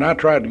went home and I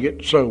tried to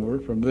get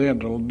sober from then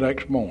till the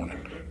next morning.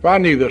 If I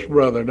knew this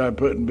brother that I'd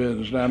put in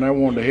business down there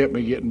wanted to help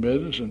me get in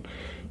business. And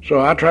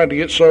so I tried to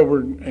get sober,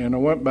 and I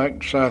went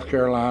back to South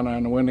Carolina,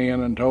 and I went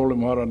in and told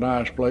him what a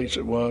nice place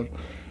it was.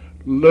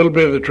 A little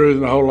bit of the truth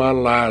and a whole lot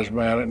of lies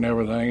about it and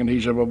everything. And he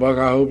said, well, Buck,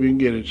 I hope you can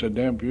get it. He said,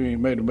 damn, if you ain't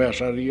made the best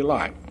out of your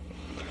life.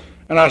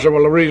 And I said,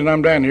 well, the reason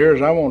I'm down here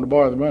is I wanted to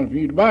borrow the money for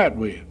you to buy it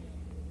with.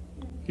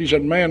 He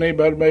said, man,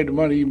 anybody made the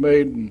money you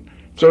made and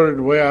threw it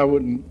away, I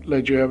wouldn't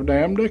let you have a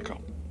damn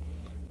nickel.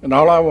 And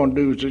all I want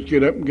to do is just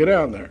get up and get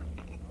out of there.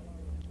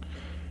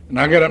 And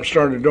I got up and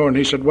started the door, and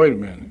he said, wait a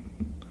minute.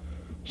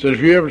 He said,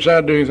 if you ever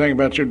decide to do anything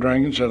about your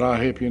drinking, said, I'll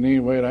help you in any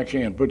way that I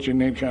can, put you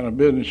in any kind of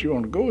business you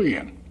want to go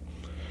in.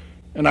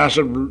 And I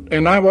said,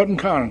 and I wasn't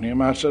conning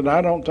him. I said,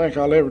 I don't think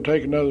I'll ever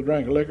take another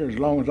drink of liquor as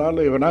long as I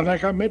live. And I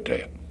think I meant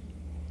that.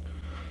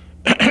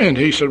 And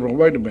he said, well,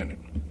 wait a minute.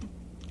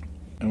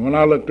 And when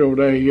I looked over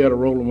there, he had a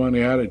roll of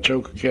money out, he'd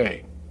choke a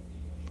K.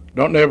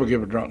 Don't never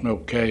give a drunk no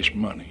cash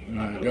money.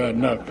 God,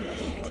 no.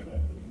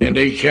 And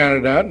he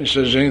counted out, and he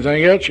says,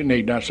 anything else you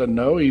need? And I said,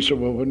 no. He said,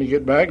 well, when you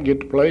get back and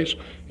get the place,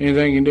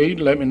 anything you need,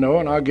 let me know,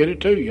 and I'll get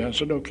it to you. I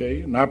said, okay.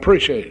 And I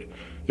appreciate it.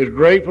 As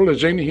grateful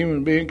as any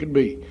human being could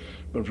be.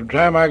 But from the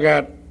time I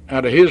got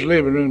out of his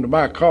living room to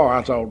my car,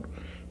 I thought,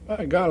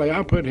 by golly,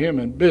 I put him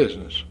in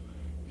business.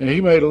 And he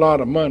made a lot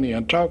of money,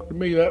 and talked to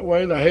me that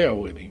way, the hell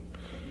with him.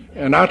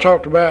 And I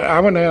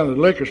went down to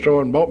the liquor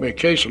store and bought me a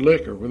case of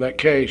liquor with that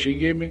cash he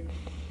gave me.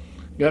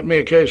 Got me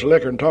a case of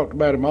liquor and talked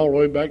about him all the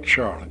way back to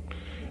Charlotte.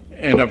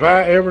 And if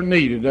I ever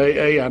needed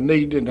AA, I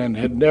needed and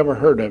had never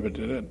heard of it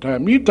at that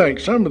time. You'd think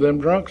some of them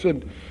drunks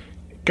that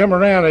come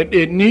around,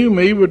 it knew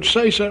me, would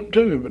say something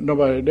to me, but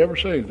nobody had ever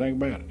said anything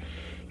about it.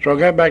 So I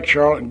got back to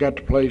Charlotte and got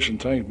the place,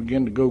 and things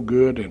began to go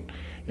good.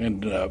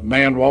 And a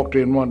man walked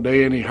in one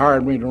day, and he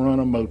hired me to run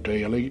a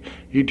motel.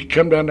 He'd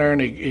come down there,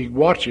 and he'd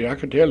watch you. I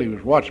could tell he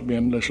was watching me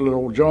in this little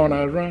old joint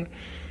I was running.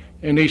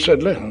 And he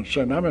said, listen,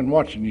 son, I've been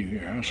watching you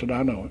here. I said,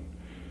 I know it.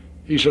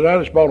 He said, I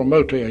just bought a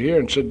motel here,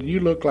 and said, you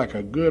look like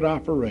a good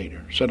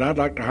operator. Said, I'd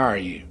like to hire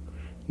you.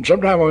 And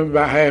sometimes when we're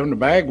about having the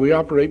bag, we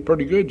operate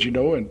pretty good, you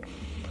know. And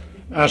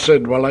I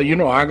said, well, you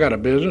know, I got a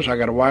business. I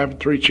got a wife and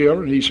 3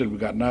 children. He said, we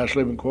got nice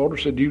living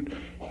quarters. Said,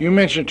 you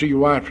mentioned to your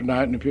wife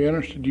tonight, and if you're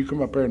interested, you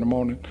come up here in the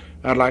morning.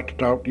 I'd like to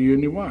talk to you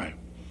and your wife.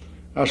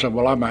 I said,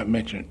 well, I might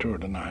mention it to her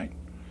tonight.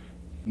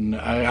 And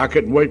I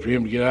couldn't wait for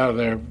him to get out of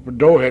there. The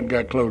door hadn't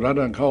got closed. I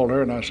done called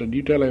her, and I said,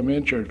 you tell them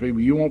insurance people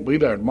you won't be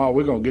there tomorrow.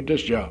 We're going to get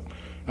this job.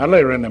 I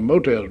later in them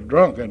motels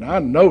drunk, and I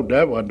know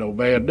that wasn't no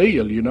bad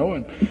deal, you know.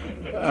 And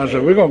I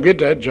said, we're going to get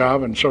that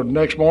job. And so the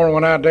next morning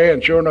went out there,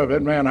 and sure enough,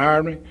 that man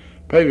hired me,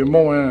 paid me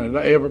more than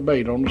I ever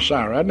made on the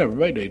salary. I'd never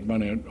made any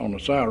money on the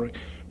salary,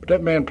 but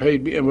that man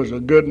paid me. It was a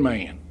good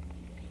man.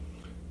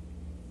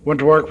 Went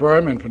to work for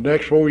him, and for the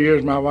next 4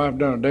 years, my wife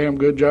done a damn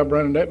good job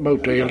running that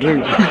motel,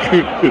 too.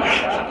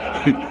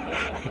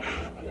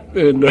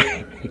 And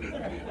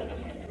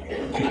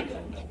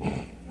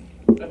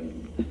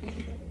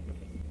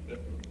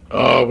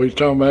oh, we was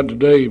talking about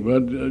today,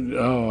 but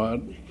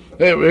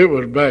it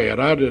was bad.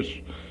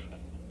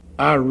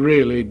 I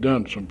really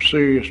done some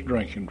serious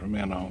drinking from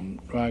then on.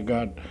 My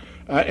God,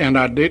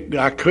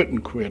 I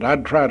couldn't quit.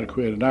 I'd try to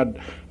quit, and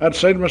I'd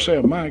say to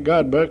myself, my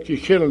God, Buck, you're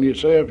killing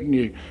yourself,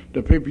 and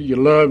the people you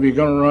love, you're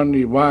going to run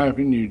your wife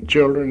and your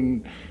children,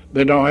 and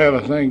they don't have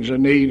the things they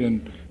need,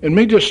 and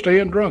me just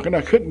staying drunk, and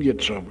I couldn't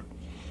get sober.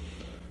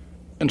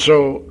 And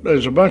so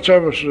there's a bunch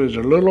of us, there's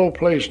a little old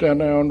place down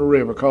there on the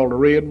river called the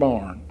Red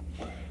Barn.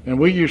 And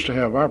we used to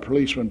have our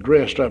policemen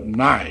dressed up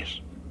nice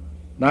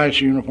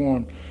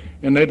uniform,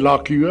 and they'd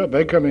lock you up.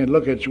 They'd come in and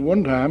look at you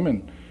one time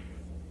and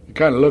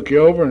kind of look you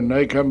over, and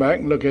they'd come back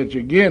and look at you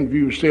again. If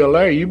you were still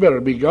there, you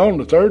better be gone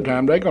the third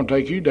time. They're going to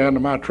take you down to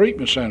my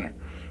treatment center,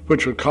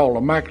 which was called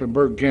the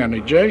Mecklenburg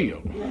County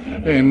Jail.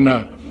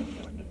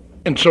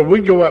 And so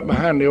we'd go up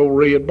behind the old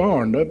Red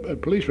Barn. The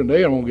policemen,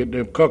 they don't get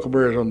them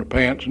cuckleberries on the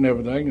pants and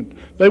everything, and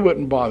they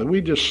wouldn't bother. We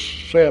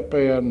just sat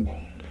there and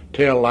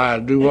tell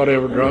lies, do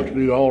whatever drunks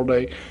do all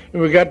day.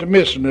 And we got to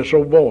missing this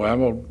old boy. I'm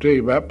going to tell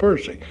you about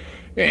Percy.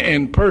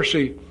 And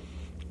Percy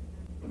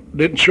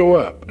didn't show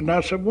up. And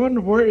I said,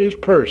 wonder where is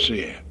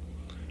Percy at?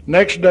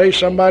 Next day,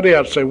 somebody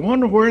else said,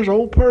 wonder where's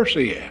old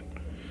Percy at?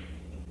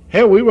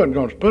 Hell, we wasn't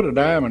going to put a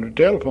dime in the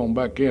telephone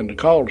back in to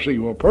call to see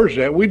where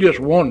Percy at. We just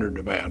wondered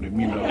about him,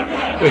 you know.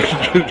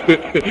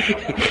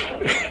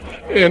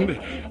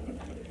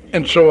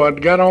 and so I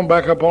got on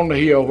back up on the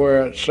hill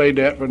where I stayed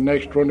at for the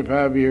next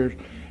 25 years.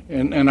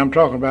 And I'm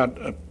talking about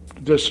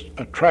this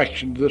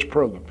attraction to this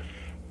program.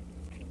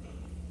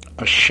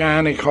 A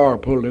shiny car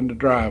pulled in the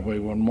driveway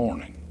one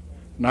morning.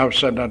 And I was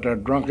sitting out there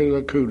drunk as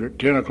a cooter at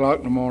 10 o'clock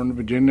in the morning.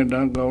 Virginia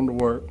done gone to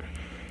work.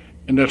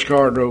 And this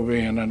car drove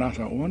in. And I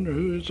thought, wonder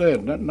who is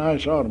that? That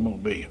nice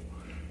automobile.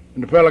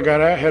 And the fella got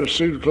out, had a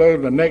suit of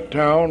clothes, a necktie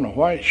on, a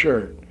white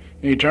shirt.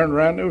 And he turned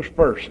around, and it was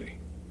Percy.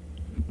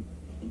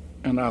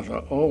 And I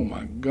thought, oh,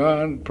 my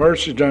God,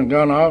 Percy's done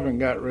gone off and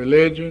got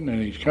religion,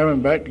 and he's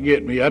coming back to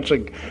get me. I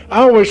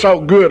always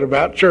thought good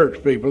about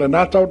church people, and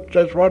I thought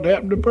that's what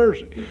happened to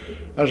Percy.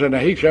 I said, now,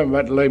 he's coming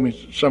back to lay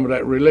me some of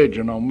that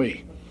religion on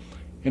me.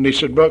 And he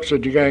said, Buck,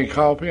 said, you got any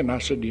coffee? And I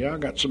said, yeah, I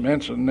got some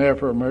insulin there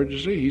for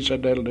emergency. He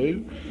said, that'll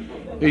do.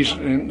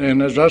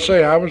 And as I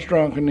say, I was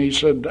drunk, and he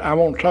said, I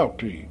won't talk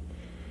to you.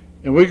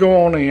 And we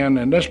go on in,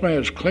 and this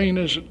man's clean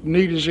as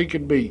neat as he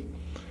could be.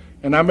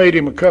 And I made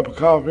him a cup of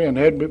coffee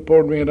and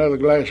poured me another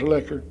glass of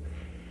liquor.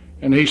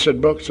 And he said,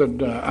 Buck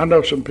said, I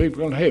know some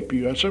people can help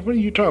you. I said, what are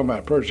you talking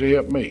about, Percy?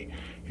 Help me.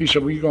 He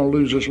said, well, you're going to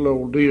lose this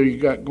little deal you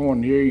got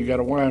going here. You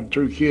got a wife and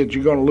 3 kids.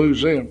 You're going to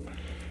lose them.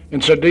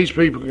 And said, these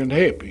people can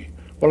help you.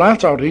 Well, I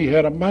thought he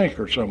had a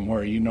banker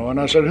somewhere, you know. And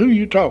I said, who are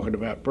you talking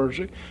about,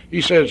 Percy?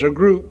 He said, it's a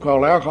group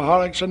called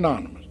Alcoholics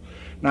Anonymous.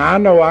 Now, I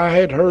know I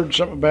had heard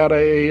something about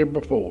AA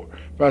before.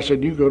 But I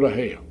said, you go to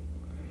hell.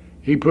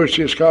 He pushed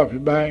his coffee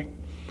back.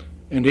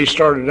 And he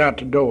started out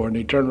the door, and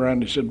he turned around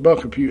and he said,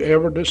 Buck, if you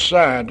ever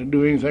decide to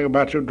do anything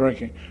about your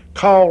drinking,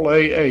 call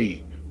AA.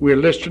 We're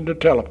listing the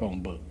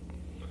telephone book.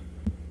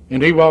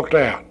 And he walked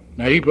out.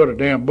 Now, he put a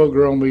damn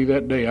booger on me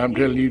that day. I'm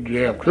telling you the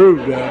damn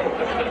truth, guy.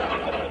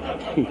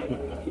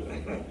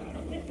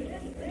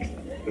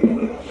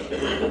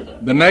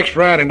 The next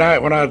Friday night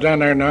when I was down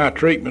there in the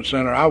treatment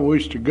center, I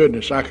wish to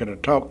goodness I could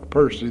have talked to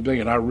Percy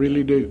then. I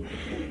really do.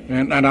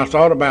 And I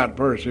thought about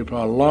Percy for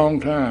a long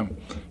time,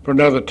 for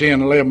another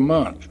 10, 11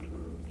 months.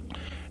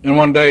 And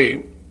one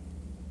day,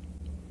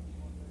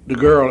 the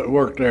girl that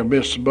worked there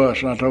missed the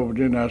bus, and I told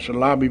Virginia, I said,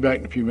 well, I'll be back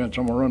in a few minutes.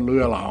 I'm going to run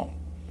Luella home.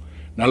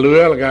 Now,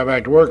 Luella got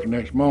back to work the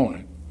next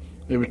morning.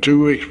 It was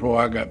 2 weeks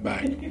before I got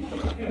back.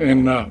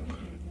 And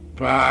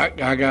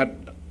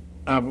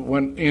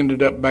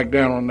ended up back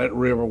down on that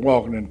river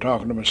walking and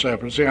talking to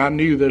myself. And see, I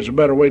knew there's a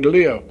better way to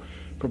live.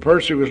 For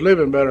Percy was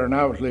living better than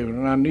I was living,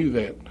 and I knew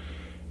that.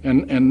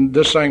 And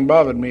this thing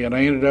bothered me, and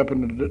I ended up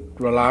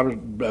I was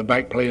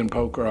back playing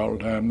poker all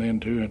the time then,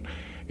 too, and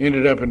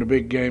ended up in the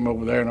big game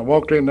over there. And I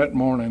walked in that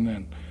morning,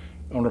 and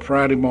on a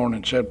Friday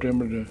morning,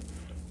 September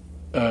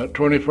the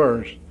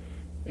 21st,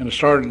 and I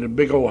started in a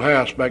big old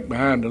house back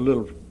behind the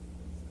little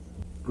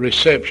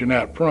reception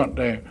out front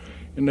there.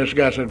 And this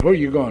guy said, where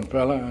you going,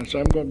 fella? I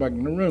said, I'm going back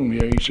in the room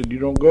here. He said, you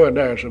don't go in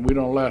there. I said, we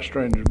don't allow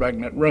strangers back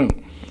in that room.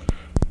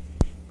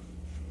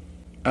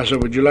 I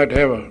said, would you like to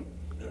have a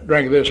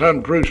drink of this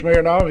 100 proof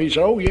Smirnoff? He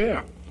said, oh,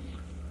 yeah.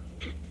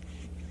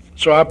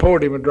 So I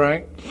poured him a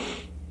drink.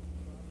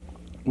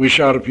 We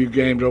shot a few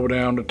games over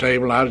there on the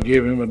table. I'd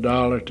give him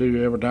 $1 or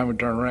 $2 every time we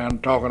turned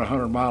around talking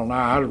 100 miles an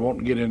hour. I was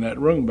wanting to get in that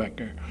room back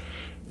there.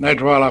 And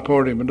after a while, I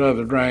poured him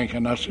another drink,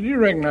 and I said, you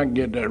reckon I can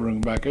get that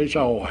room back there? He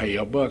said, oh,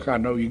 hell, Buck, I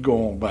know you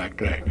go on back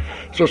there.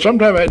 So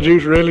sometimes that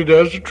juice really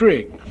does the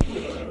trick.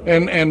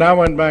 And I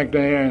went back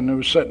there, and I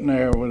was sitting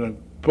there with a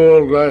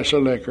full glass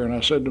of liquor, and I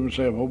said to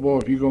myself, oh, boy,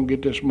 if you're going to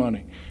get this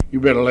money, you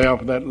better lay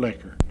off of that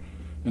liquor.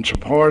 And so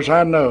far as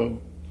I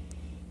know,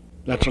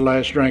 that's the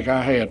last drink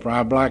I had, for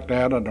I blacked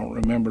out. I don't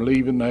remember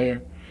leaving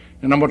there.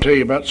 And I'm going to tell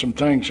you about some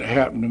things that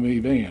happened to me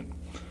then.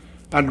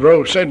 I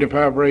drove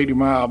 75 or 80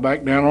 miles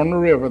back down on the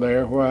river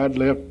there where I'd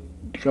left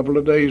a couple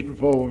of days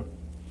before,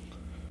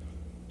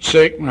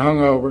 sick and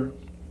hungover.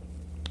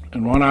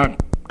 And when I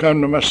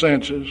come to my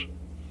senses,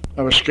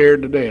 I was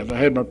scared to death. I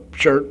had my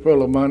shirt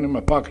full of money,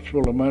 my pockets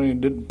full of money,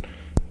 and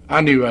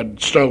I knew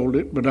I'd stole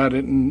it, but I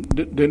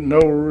didn't know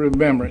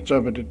remembrance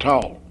of it at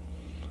all.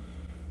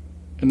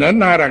 And that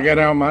night I got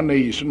on my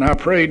knees and I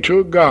prayed to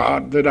a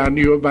God that I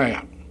knew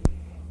about.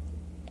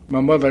 My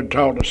mother had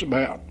taught us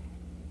about.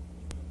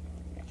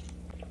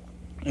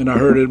 And I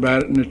heard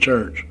about it in the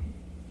church.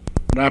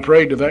 But I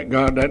prayed to that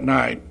God that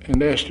night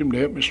and asked him to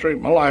help me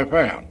straighten my life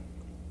out.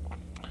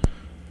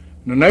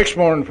 And the next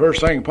morning, the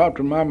first thing that popped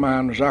in my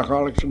mind was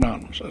Alcoholics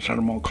Anonymous. I said,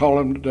 I'm going to call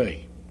them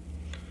today.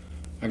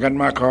 I got in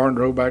my car and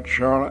drove back to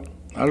Charlotte.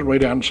 I was way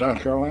down in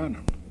South Carolina.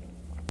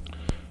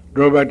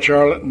 Drove back to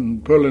Charlotte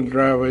and pulled in the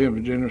driveway in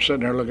Virginia,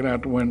 sitting there looking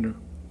out the window.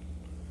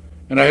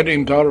 And I hadn't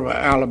even thought of an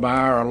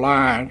alibi or a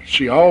lie.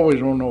 She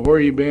always want to know where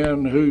you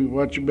been,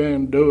 what you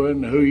been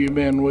doing, who you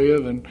been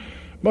with. And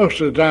most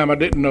of the time I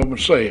didn't know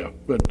myself,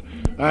 but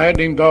I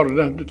hadn't even thought of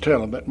nothing to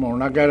tell her that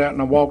morning. I got out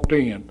and I walked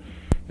in,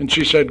 and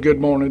she said, good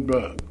morning,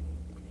 Buck.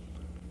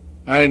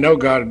 I didn't know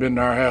God had been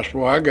to our house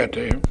before I got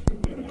there.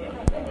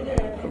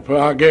 But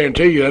I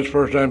guarantee you that's the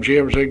first time she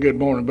ever said good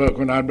morning, Buck,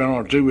 when I'd been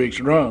on 2 weeks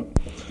drunk.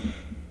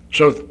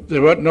 So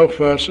there wasn't no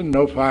fussing,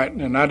 no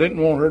fighting, and I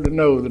didn't want her to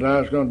know that I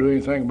was going to do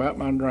anything about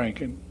my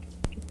drinking.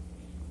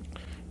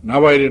 And I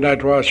waited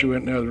after a while. She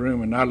went in the other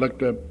room, and I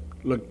looked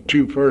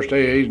two first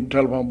AAs in the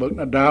telephone book,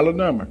 and I dialed a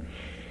number.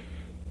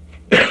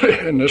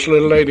 And this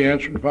little lady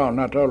answered the phone,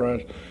 and I told her,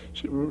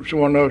 she wanted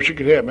to know if she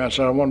could help me. I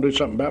said, I want to do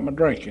something about my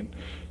drinking.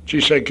 She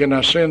said, can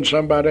I send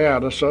somebody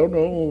out? I said,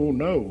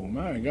 no,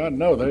 my God,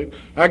 no.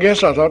 I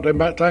guess I thought they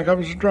might think I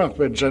was a drunk if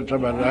they'd send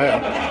somebody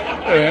out.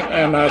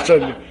 And I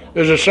said,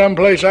 is there some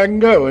place I can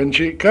go? And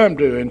she come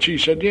to, and she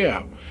said,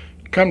 yeah.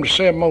 Come to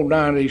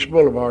 709 East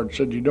Boulevard.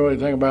 Said, you know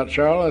anything about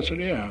Charlotte? I said,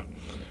 yeah.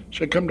 She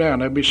said, come down,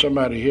 there'll be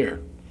somebody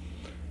here.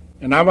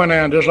 And I went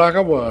down just like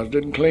I was,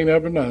 didn't clean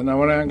up or nothing. I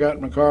went down and got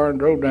in my car and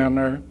drove down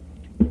there.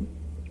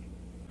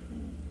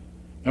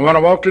 And when I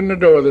walked in the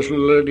door, this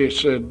little lady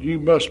said, you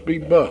must be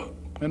Buck.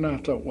 And I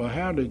thought, well,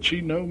 how did she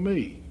know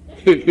me?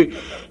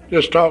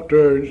 Just talked to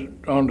her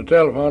on the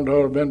telephone,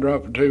 told her I'd been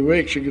drunk for 2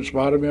 weeks. She could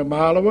spot me a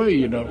mile away,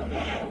 you know.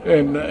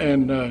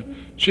 And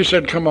she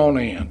said, come on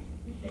in.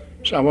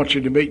 So I want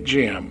you to meet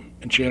Jim.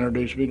 And she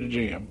introduced me to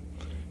Jim.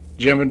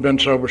 Jim had been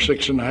sober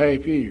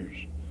 6.5 years.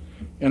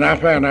 And I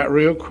found out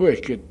real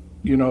quick that,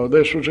 you know,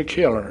 this was a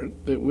killer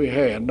that we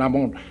had. And I'm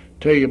going to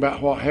tell you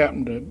about what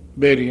happened to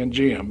Betty and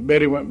Jim.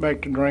 Betty went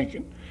back to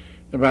drinking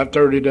about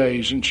 30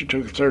 days, and she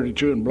took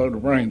 32 and blew her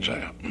brains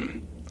out.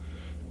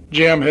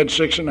 Jim had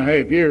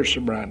 6.5 years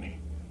sobriety.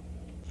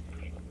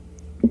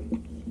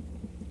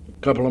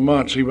 A couple of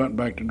months he went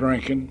back to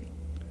drinking,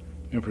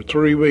 and for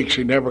 3 weeks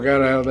he never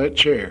got out of that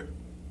chair,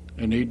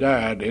 and he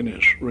died in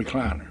his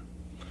recliner.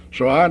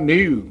 So I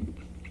knew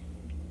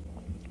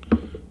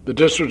that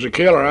this was a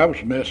killer I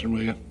was messing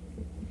with.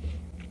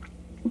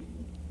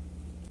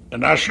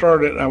 And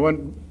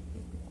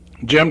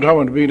Jim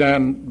told me to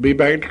be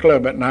back at the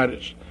club that night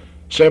at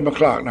 7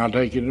 o'clock, and I'll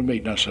take you to the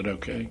meeting. I said,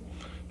 okay.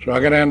 So I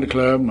got down to the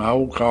club. My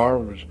old car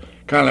was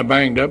kind of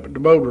banged up, but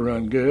the motor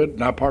run good,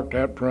 and I parked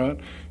out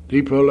front.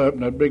 He pulled up in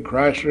that big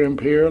Chrysler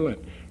Imperial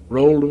and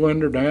rolled the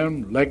window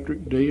down,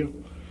 electric deal.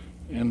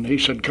 And he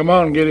said, come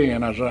on, get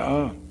in. I said,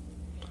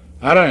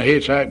 I done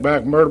hitchhiked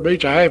back from Myrtle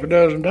Beach 6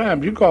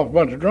 times. You call a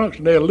bunch of drunks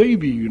and they'll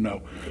leave you, you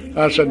know.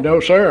 I said,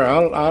 no, sir,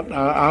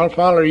 I'll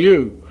follow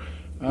you.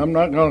 I'm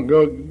not going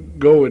to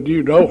go with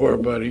you nowhere,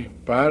 buddy.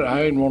 But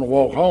I didn't want to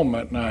walk home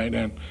that night.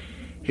 And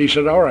he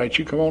said, all right,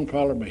 you come on and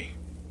follow me.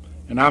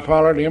 And I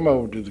followed him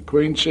over to the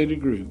Queen City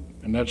group,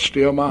 and that's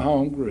still my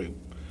home group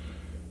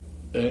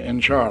in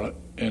Charlotte,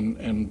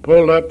 and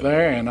pulled up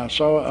there, and I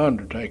saw an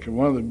undertaker.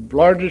 One of the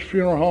largest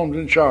funeral homes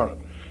in Charlotte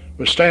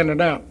was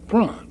standing out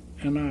front,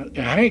 and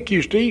Hank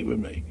used to eat with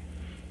me.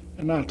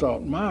 And I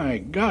thought, my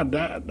God,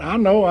 I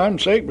know I'm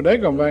sick, but they're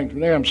going to think some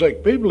damn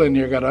sick people in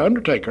here. Got an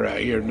undertaker out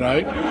here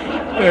tonight.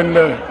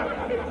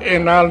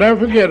 And I'll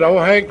never forget, old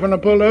Hank, when I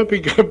pulled up,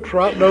 he kept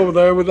trotting over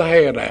there with the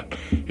hat out.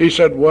 He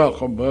said,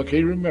 welcome, Buck.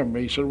 He remembered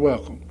me. He said,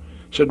 welcome.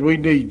 He said, we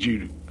need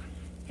you.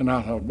 And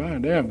I thought,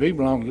 man, damn, if he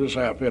belongs to this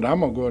outfit, I'm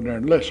going to go in there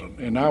and listen.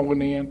 And I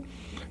went in,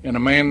 and a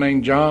man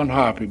named John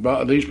Hoppy,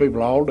 these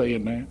people all day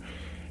in there.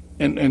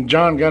 And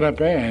John got up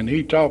there, and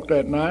he talked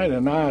that night,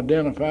 and I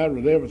identified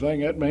with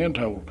everything that man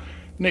told.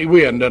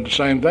 We hadn't done the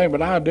same thing,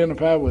 but I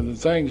identified with the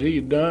things he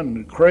had done,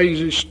 the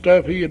crazy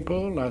stuff he had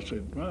pulled. I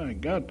said, my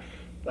God,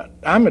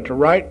 I'm at the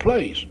right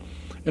place.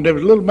 And there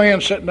was a little man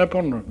sitting up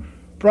on the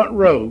front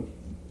row,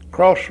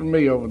 across from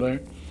me over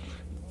there,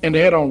 and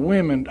they had on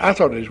women, I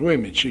thought it was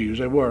women's shoes.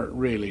 They weren't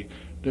really.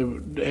 They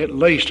had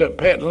laced up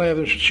patent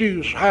leather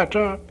shoes, high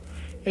top.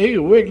 And he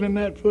was wiggling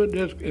that foot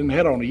and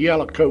had on a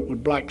yellow coat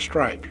with black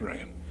stripes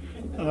around.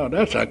 Oh,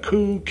 that's a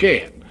cool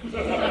cat.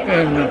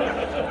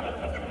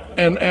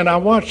 And I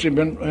watched him,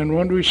 and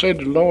when we said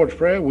the Lord's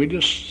Prayer, we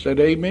just said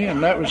amen,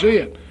 and that was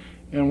it.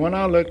 And when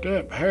I looked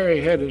up, Harry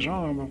had his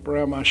arm up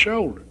around my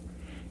shoulder.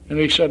 And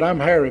he said, I'm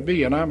Harry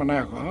B., and I'm an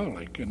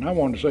alcoholic. And I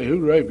wanted to say,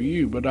 hooray for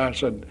you, but I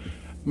said,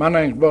 my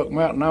name's Buck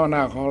Mountain, I'm an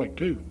alcoholic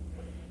too.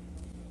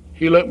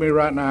 He looked me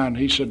right in the eye, and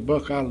he said,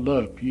 Buck, I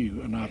love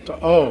you. And I thought,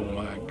 oh,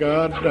 my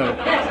God, no.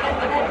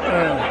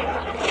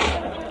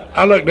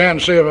 I looked down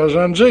to see if I was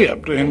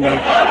unzipped, and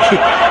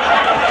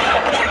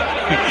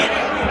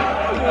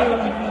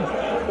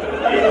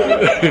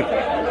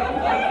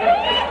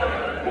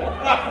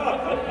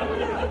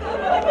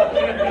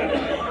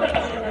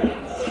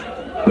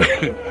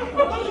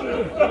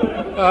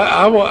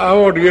I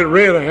want to get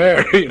rid of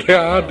Harry.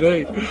 I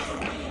do.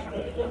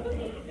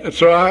 And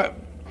so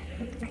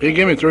he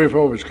gave me 3 or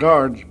 4 of his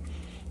cards,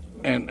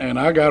 and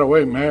I got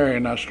away from Harry,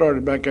 and I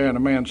started back there, and the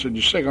man said,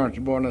 "You're sick, aren't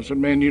you, boy?" And I said,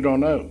 "Man, you don't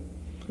know."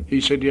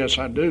 He said, "Yes,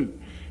 I do.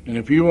 And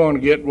if you want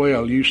to get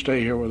well, you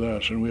stay here with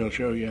us, and we'll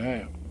show you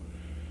how."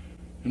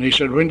 And he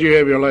said, "When did you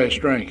have your last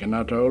drink?" And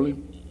I told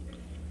him.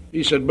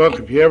 He said, "Buck,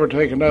 if you ever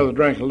take another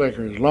drink of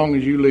liquor, as long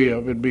as you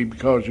live, it'd be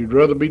because you'd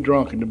rather be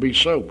drunk than to be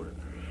sober."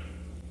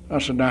 I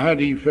said, "Now, how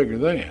do you figure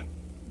that?"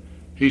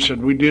 He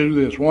said, "We do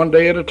this one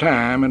day at a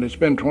time, and it's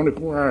been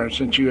 24 hours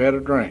since you had a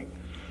drink.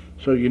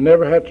 So you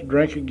never have to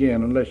drink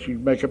again unless you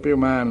make up your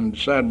mind and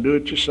decide to do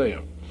it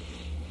yourself."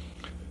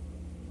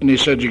 And he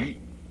said, "You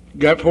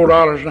got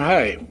 $4 and a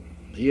half."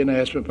 He hadn't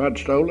asked me if I'd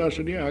stolen. I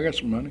said, "Yeah, I got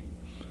some money."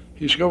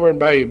 He said, "Go over and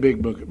buy you a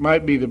big book. It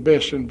might be the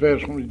best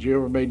investment that you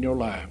ever made in your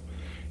life."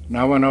 And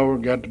I went over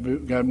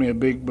and got me a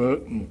big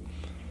book, and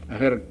I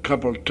had a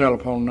couple of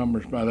telephone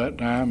numbers by that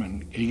time,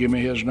 and he gave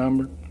me his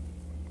number.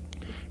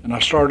 And I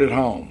started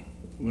home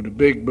with a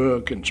big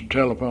book and some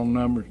telephone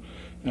numbers,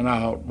 and I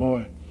thought,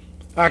 boy,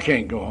 I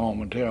can't go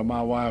home and tell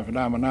my wife that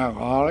I'm an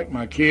alcoholic,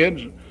 my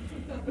kids.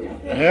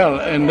 Hell,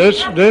 and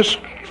this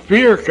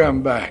fear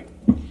come back.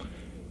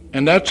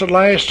 And that's the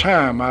last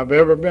time I've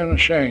ever been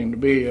ashamed to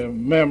be a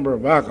member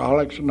of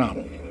Alcoholics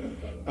Anonymous.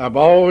 I've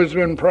always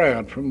been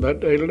proud from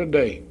that day to the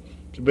day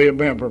to be a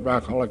member of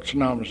Alcoholics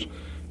Anonymous.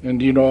 And,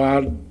 you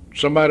know,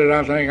 somebody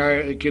that I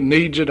think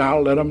needs it,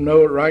 I'll let them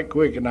know it right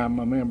quick, and I'm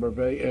a member of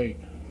AA.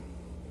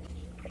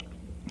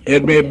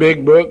 Had me a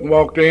big book and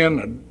walked in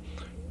and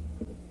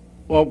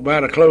walked by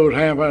the closed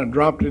hamper and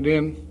dropped it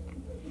in.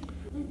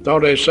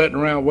 Thought they was sitting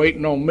around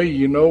waiting on me,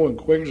 you know, and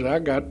quick as I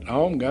got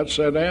home, got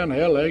sat down.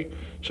 Hell, they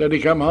said he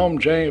come home,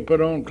 changed,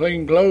 put on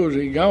clean clothes,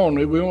 he gone.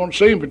 We won't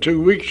see him for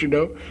 2 weeks, you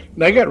know. And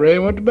they got ready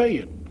and went to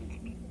bed.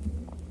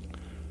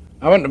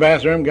 I went to the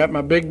bathroom, got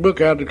my big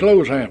book out of the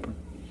clothes hamper,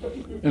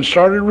 and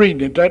started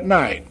reading it that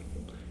night.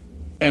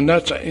 And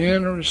that's an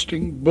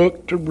interesting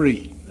book to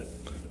read.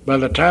 By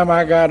the time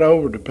I got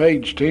over to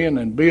page 10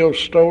 in Bill's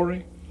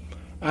story,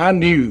 I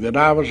knew that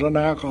I was an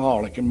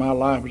alcoholic and my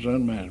life was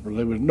unmanageable.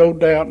 There was no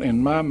doubt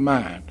in my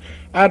mind.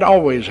 I'd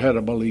always had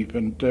a belief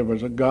in there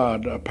was a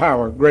God, a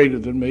power greater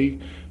than me.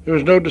 There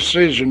was no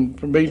decision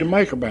for me to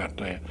make about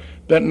that.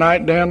 That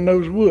night down in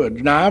those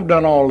woods. Now, I've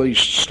done all these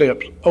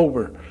steps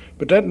over,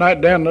 but that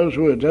night down in those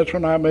woods, that's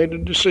when I made a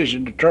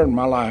decision to turn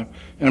my life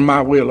and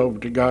my will over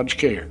to God's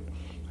care.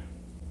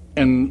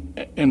 And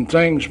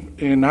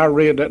I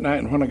read that night,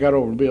 and when I got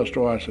over to Bill's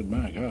story, I said,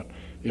 my God,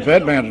 if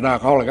that man's an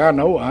alcoholic, I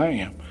know I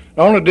am.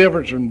 The only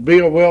difference in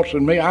Bill Welch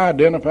and me, I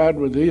identified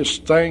with his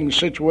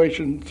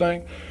situation.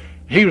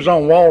 He was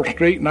on Wall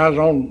Street, and I was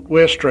on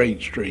West Trade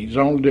Street. It's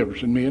the only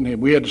difference in me and him.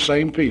 We had the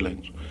same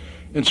feelings.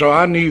 And so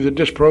I knew that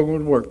this program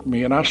would work for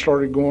me, and I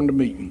started going to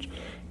meetings.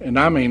 And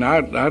I mean,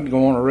 I'd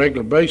go on a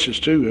regular basis,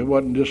 too. It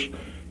wasn't just,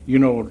 you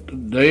know,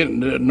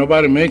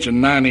 nobody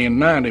mentioned 90 and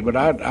 90, but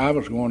I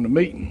was going to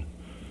meetings.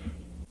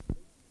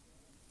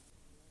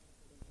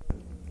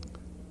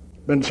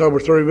 Been sober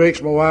 3 weeks.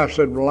 My wife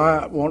said,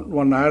 well,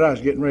 one night I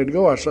was getting ready to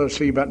go. I said, I'll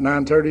see you about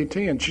 9:30,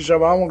 10. She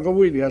said, well, I want to go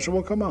with you. I said,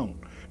 well, come on.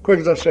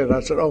 Quick as I said,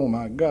 oh,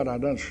 my God, I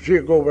done.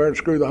 She'll go over there and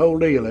screw the whole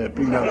deal up,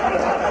 you know.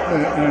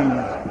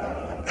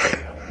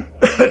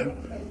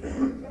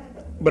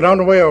 But on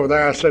the way over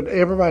there, I said,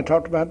 everybody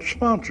talked about the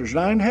sponsors, and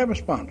I didn't have a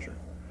sponsor.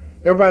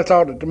 Everybody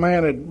thought that the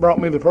man that brought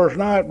me the first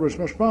night was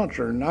my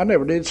sponsor, and I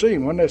never did see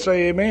him. When they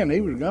say amen, he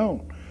was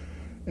gone.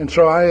 And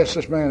so I asked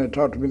this man that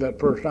talked to me that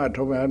first night,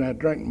 told me I didn't have to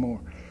drink more.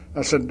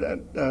 I said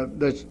I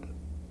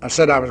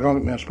was going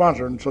to get me a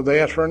sponsor, and so they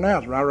asked for an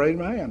announcement. I raised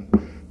my hand.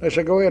 They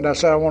said, go ahead. I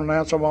said, I want to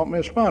announce I want me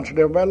a sponsor.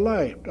 Everybody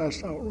laughed. I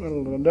thought,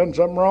 well, I've done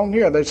something wrong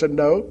here. They said,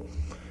 no.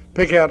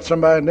 Pick out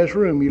somebody in this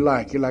room you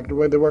like. You like the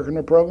way they work in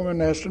their program,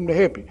 and ask them to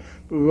help you.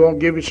 But we want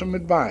to give you some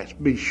advice.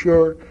 Be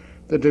sure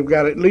that they've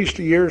got at least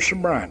a year's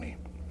sobriety.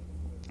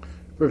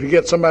 Or if you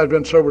get somebody who's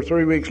been sober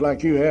 3 weeks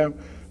like you have,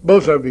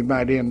 both of you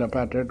might end up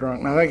out there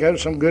drunk. And I think that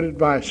was some good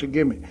advice to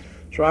give me.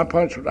 So I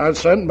was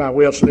sitting by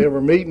Wilson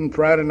every meeting.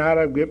 Friday night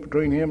I'd get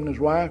between him and his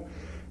wife,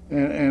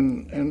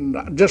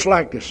 and just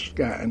like this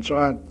guy. And so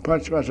I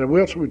punched him. I said,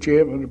 Wilson, would you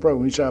help with the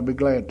program? He said, I'd be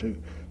glad to. He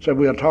said,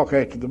 we'll talk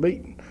after the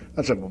meeting.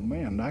 I said, well,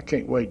 man, I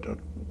can't wait till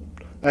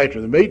after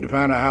the meeting to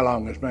find out how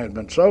long this man's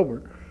been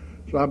sober.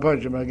 So I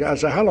punched him. I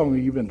said, how long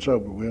have you been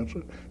sober,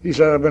 Wilson? He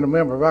said, I've been a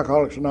member of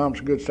Alcoholics Anonymous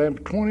in good standing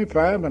for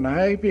 25 and a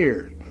half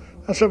years.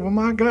 I said, well,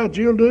 my God,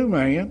 you'll do,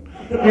 man.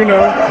 You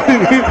know.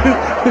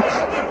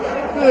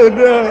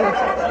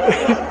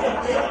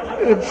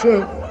 and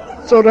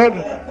so that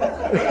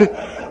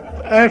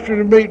after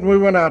the meeting, we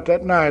went out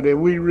that night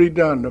and we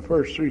redone the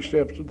first 3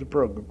 steps of the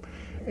program.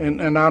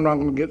 And I'm not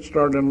going to get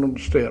started on the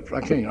steps.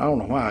 I don't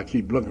know why I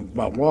keep looking for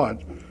my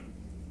watch.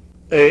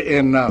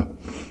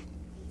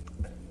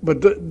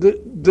 But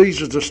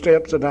these are the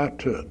steps that I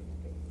took.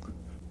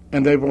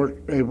 And they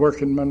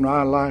work in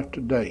my life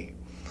today.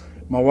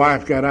 My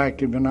wife got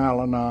active in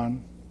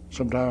Al-Anon.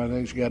 Sometimes I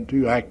think she got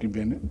too active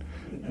in it.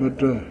 But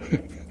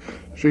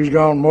she's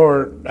gone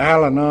more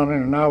Al-Anon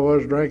than I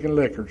was drinking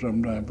liquor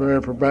sometimes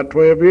for about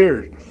 12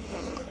 years.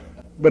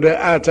 But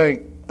I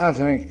think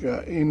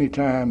any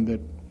time that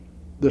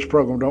this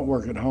program don't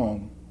work at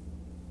home,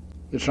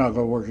 it's not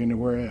going to work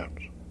anywhere else.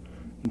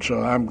 And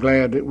so I'm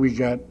glad that we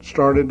got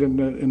started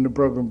in the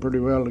program pretty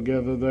well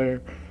together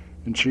there,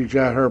 and she's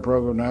got her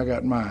program and I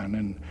got mine.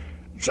 And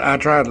so I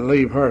try to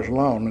leave hers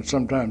alone, and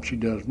sometimes she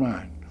does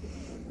mine.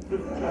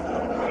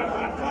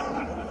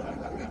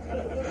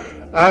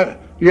 I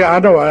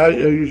know.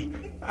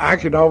 I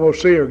can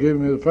almost see her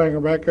giving me the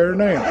finger back there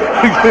now.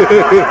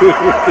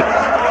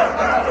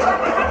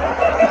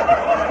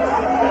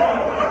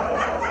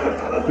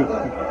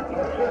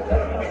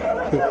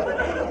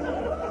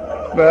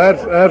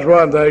 But that's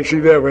one thing she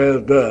never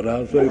has done.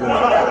 I'll say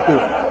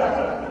that.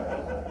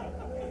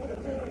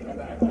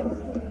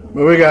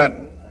 But we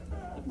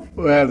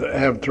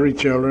have 3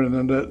 children,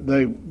 and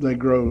they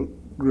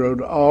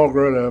all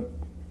grow up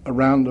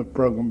around the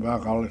program of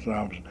Alcoholics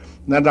Anonymous.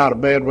 And that's not a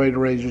bad way to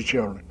raise your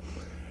children.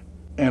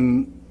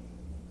 And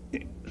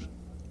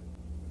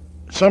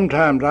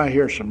sometimes I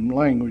hear some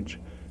language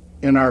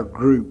in our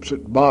groups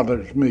that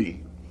bothers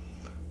me.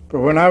 But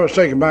when I was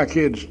taking my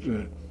kids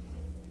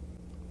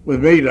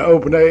with me to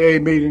open AA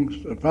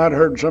meetings, if I'd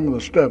heard some of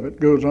the stuff that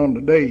goes on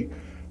today,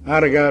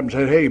 I'd have got up and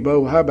said, hey,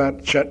 Bo, how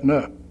about shutting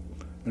up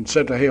and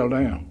sit the hell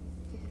down?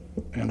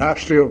 And I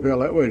still feel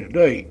that way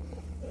today.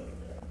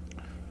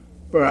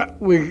 But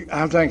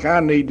I think I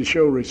need to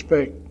show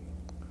respect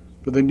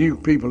for the new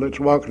people that's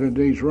walking in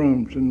these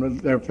rooms and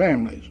with their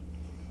families.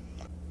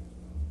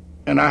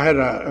 And I had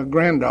a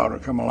granddaughter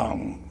come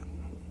along,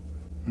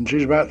 and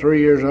she's about 3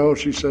 years old.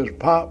 She says,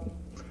 Pop,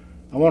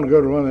 I want to go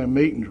to one of them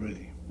meetings with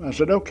you. I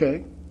said,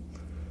 okay.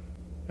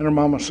 And her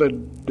mama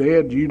said,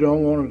 Dad, you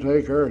don't want to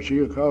take her.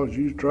 She'll cause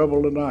you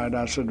trouble tonight.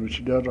 I said, if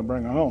she does, I'll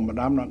bring her home, but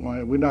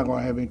we're not going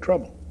to have any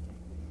trouble.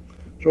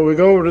 So we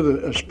go over to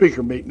the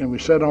speaker meeting, and we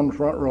sit on the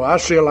front row. I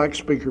still like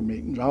speaker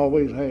meetings. I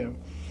always have.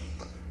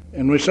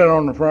 And we sat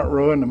on the front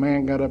row, and the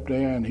man got up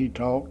there, and he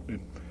talked,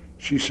 and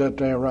she sat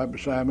there right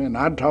beside me. And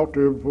I'd talked to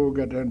her before we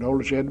got there and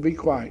told her she had to be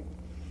quiet.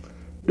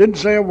 Didn't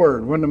say a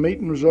word. When the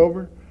meeting was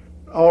over,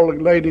 all the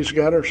ladies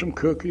got her some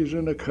cookies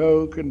and a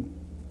Coke and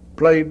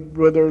played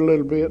with her a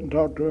little bit and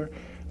talked to her.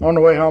 On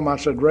the way home, I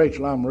said,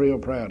 Rachel, I'm real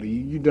proud of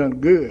you. You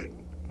done good.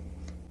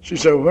 She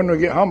said, well, when we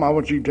get home, I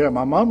want you to tell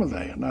my mama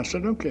that. And I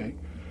said, okay.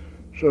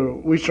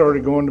 So we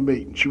started going to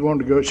meetings. She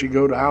wanted to go. She'd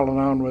go to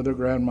Al-Anon with her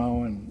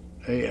grandma and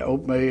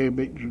open AA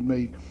meetings with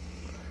me.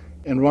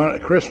 And one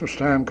at Christmas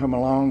time come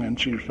along, and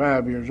she was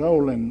 5 years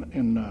old,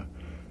 and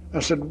I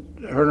said,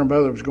 her and her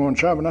mother was going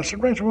shopping. I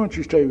said, Rachel, why don't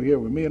you stay here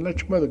with me and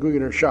let your mother go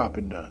get her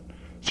shopping done?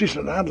 She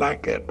said, I'd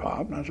like that,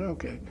 Pop. And I said,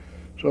 okay.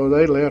 So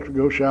they left to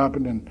go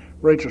shopping, and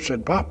Rachel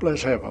said, Pop,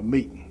 let's have a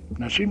meeting.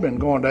 Now, she'd been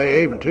going to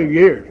AA for 2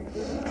 years.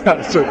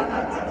 I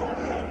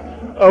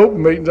said,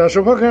 open meetings. I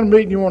said, what kind of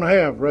meeting you want to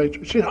have,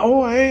 Rachel? She said,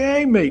 oh,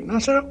 AA meeting. I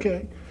said,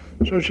 okay.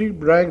 So she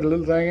dragged a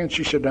little thing, and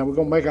she said, now we're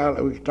going to make out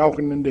like we're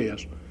talking in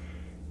this.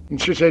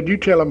 And she said, you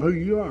tell them who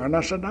you are. And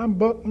I said, I'm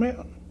Buck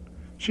Melton.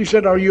 She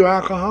said, are you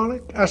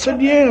alcoholic? I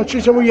said, yeah.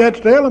 She said, well, you have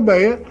to tell them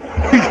that.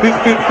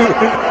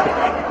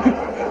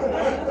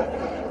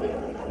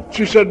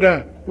 She said,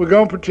 we're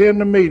going to pretend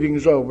the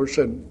meeting's over.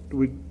 Said,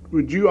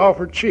 would you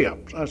offer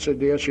chips? I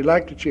said, yes. She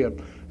liked the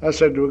chip. I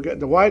said,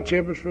 the white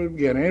chip is for the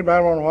beginning.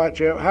 Anybody want a white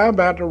chip? How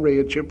about the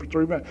red chip for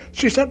 3 minutes?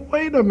 She said,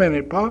 wait a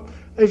minute, Pop.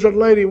 There's a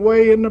lady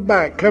way in the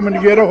back coming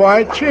to get a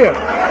white chip.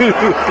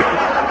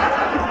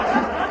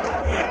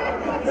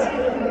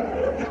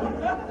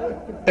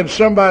 And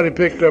somebody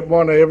picked up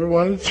every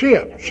one of the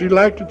chips. She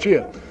liked the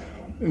chip.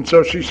 And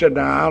so she said,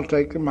 now I'll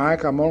take the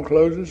mic. I'm going to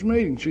close this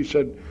meeting. She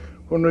said,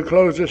 when we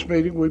close this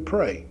meeting, we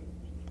pray.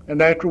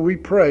 And after we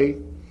pray,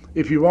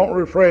 if you want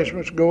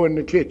refreshments, go in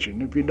the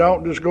kitchen. If you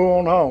don't, just go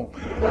on home.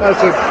 I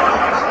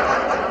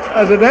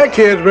said, that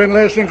kid's been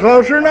listening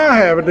closer than I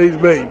have at these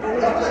meetings.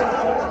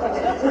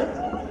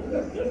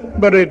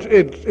 But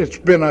it's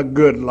been a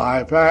good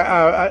life.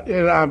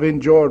 And I've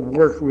enjoyed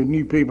working with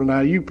new people.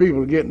 Now, you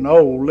people are getting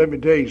old. Let me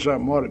tell you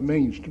something, what it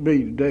means to be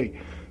today.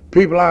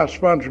 People I've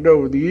sponsored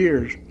over the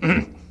years,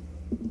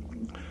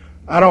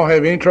 I don't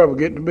have any trouble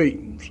getting to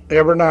meetings.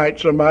 Every night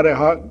somebody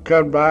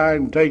comes by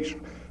and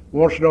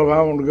wants to know if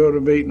I want to go to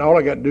a meeting. All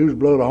I got to do is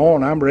blow the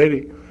horn. I'm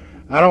ready.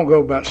 I don't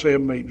go about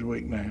 7 meetings a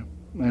week now.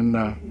 And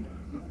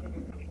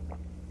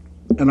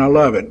I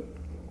love it.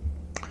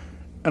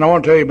 And I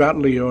want to tell you about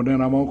Leo, and then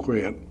I'm going to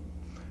quit.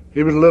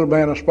 He was a little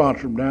man I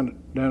sponsored down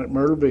at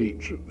Myrtle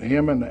Beach.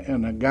 Him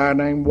and a guy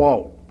named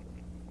Walt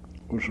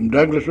was from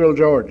Douglasville,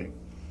 Georgia.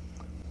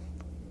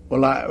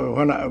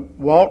 Well,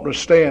 Walt was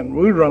staying,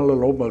 we run a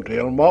little old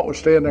motel, and Walt was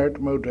staying there at the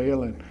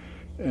motel,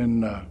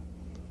 and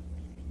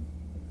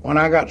when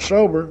I got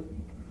sober,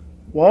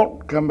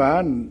 Walt come by,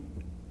 and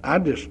I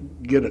just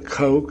get a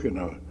Coke and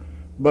a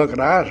bucket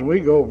of ice, and we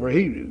go over.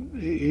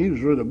 He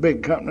was with a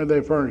big company.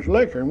 They furnished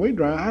liquor, and we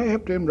drank. I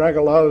helped him drink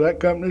a lot of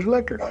that company's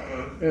liquor.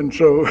 And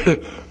so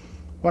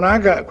when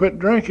I quit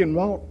drinking,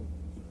 Walt,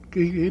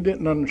 he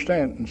didn't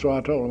understand. And so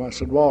I told him, I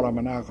said, Walt, I'm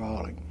an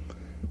alcoholic.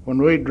 When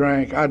we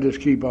drank, I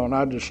just keep on.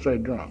 I just stay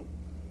drunk.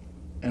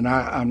 And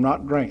I'm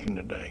not drinking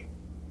today.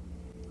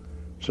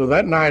 So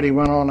that night he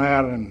went on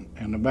out,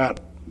 and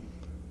about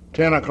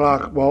 10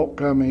 o'clock, Walt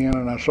come in,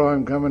 and I saw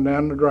him coming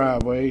down the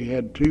driveway. He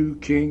had 2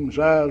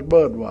 king-size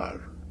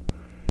Budweiser.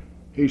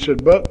 He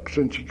said, Buck,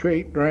 since you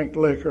can't drink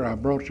liquor, I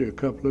brought you a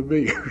couple of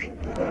beers.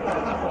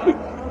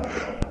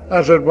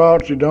 I said,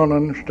 Walt, you don't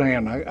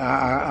understand.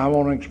 I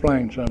want to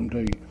explain something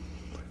to you.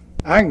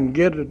 I can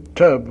get a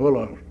tub full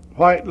of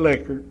white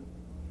liquor.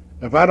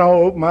 If I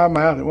don't open my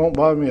mouth, it won't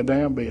bother me a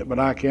damn bit, but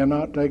I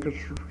cannot take a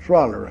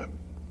swallow of it.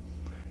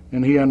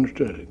 And he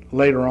understood it.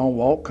 Later on,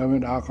 Walt come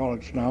into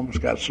Alcoholics Anonymous,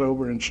 got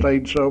sober and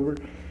stayed sober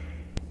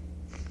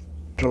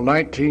till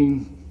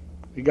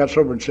he got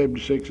sober in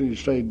 76, and he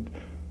stayed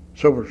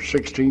sober for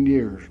 16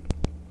 years.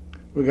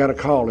 We got a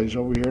call. He's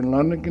over here in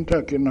London,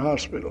 Kentucky in the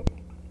hospital.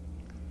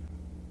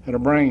 Had a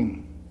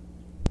brain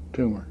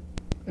tumor,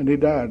 and he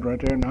died right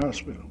there in the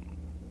hospital.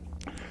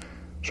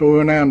 So we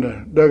went down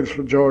to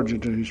Douglasville, Georgia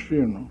to his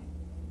funeral.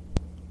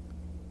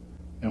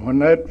 And when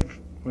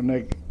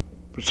the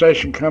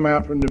procession come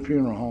out from the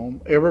funeral home,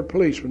 every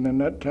policeman in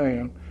that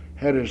town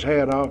had his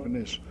hat off and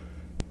his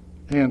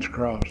hands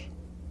crossed,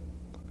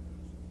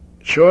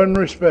 showing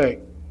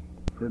respect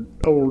for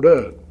old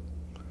Doug.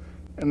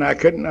 And I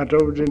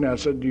told Virginia, I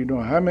said, do you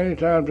know how many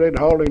times they'd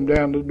haul him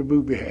down to the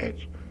booby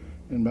hatch?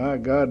 And by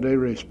God, they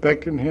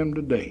respecting him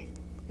today.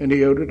 And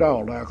he owed it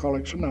all to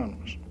Alcoholics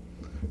Anonymous.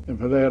 And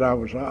for that, I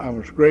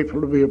was grateful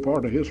to be a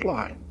part of his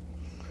life.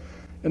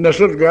 And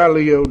this little guy,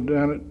 Leo,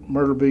 down at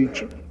Myrtle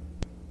Beach,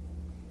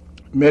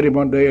 met him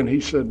one day, and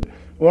he said,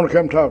 I want to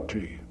come talk to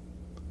you.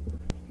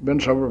 Been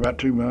sober about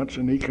 2 months,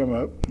 and he come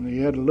up, and he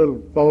had a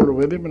little folder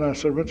with him, and I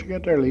said, what you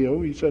got there,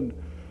 Leo? He said,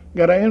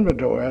 got an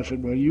inventory. I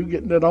said, well, you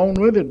getting it on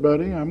with it,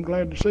 buddy. I'm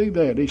glad to see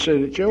that. He said,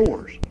 it's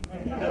yours.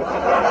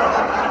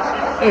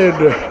 And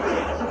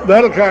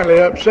that'll kind of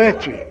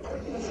upset you.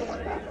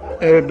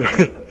 And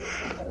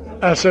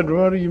I said,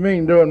 what do you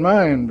mean doing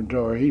my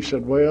inventory? He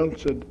said,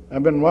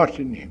 I've been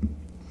watching you.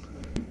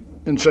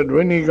 And said,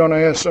 when are you going to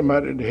ask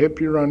somebody to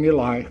help you run your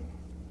life?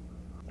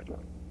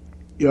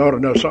 You ought to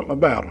know something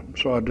about them.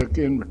 So I took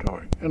the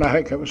inventory. And I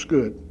think that was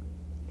good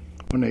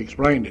when they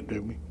explained it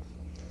to me.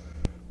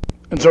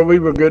 And so we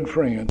were good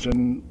friends.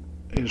 And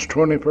his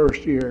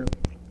 21st year,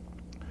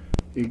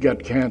 he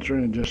got cancer,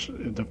 and just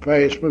the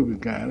fast-moving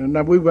kind.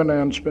 And we went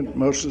down and spent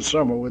most of the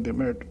summer with him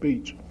there at the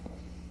beach.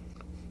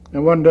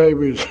 And one day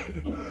we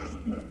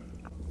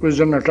was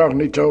in there talking.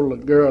 He told the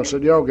girl, I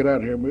said, y'all get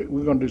out of here.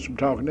 We're going to do some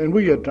talking. And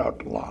we had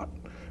talked a lot.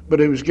 But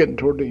it was getting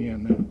toward the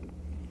end. And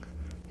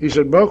he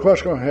said, Buck,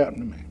 what's going to happen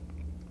to me?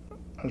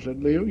 I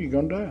said, Leo, you're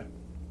going to die.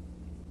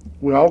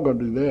 We're all going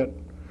to do that.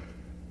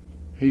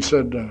 He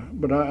said,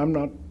 but I'm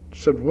not. I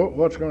said,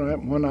 what's going to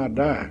happen when I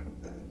die?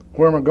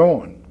 Where am I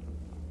going?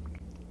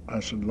 I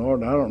said,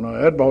 Lord, I don't know.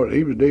 That boy,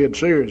 he was dead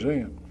serious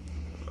then.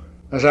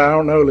 I said, I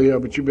don't know, Leo,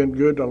 but you've been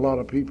good to a lot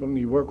of people, and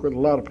you work with a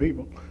lot of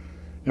people.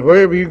 And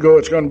wherever you go,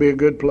 it's going to be a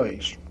good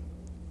place.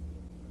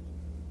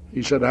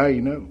 He said, how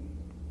you know?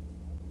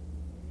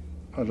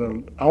 I said,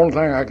 the only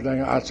thing I could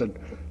think of, I said,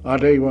 I'll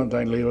tell you one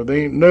thing, Leo, there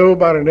ain't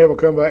nobody never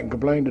come back and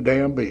complained a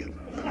damn bit.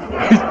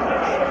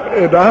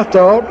 And I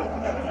thought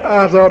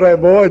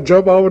that boy would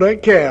jump over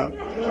that cow.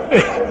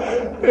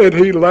 And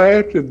he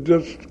laughed and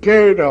just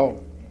carried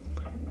on.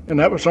 And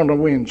that was on a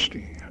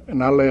Wednesday.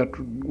 And I left,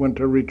 went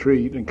to a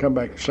retreat, and come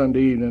back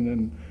Sunday evening,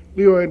 and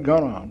Leo had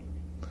gone on.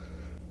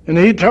 And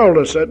he told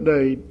me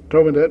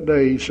that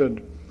day, he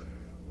said,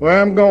 where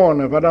I'm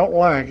going, if I don't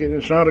like it,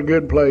 it's not a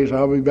good place.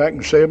 I'll be back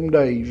in 7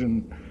 days.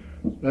 And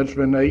that's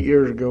been 8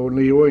 years ago, and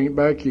Leo ain't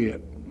back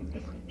yet.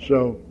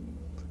 So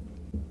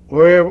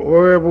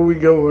wherever we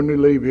go when we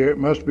leave here, it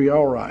must be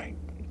all right.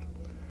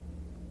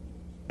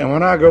 And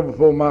when I go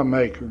before my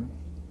Maker,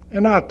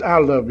 and I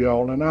love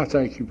y'all, and I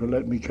thank you for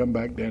letting me come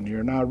back down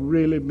here, and I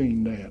really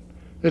mean that.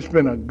 It's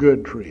been a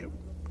good trip.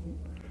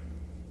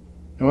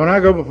 And when I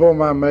go before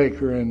my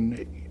Maker,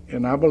 and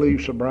And I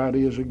believe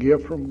sobriety is a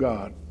gift from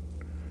God.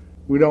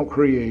 We don't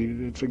create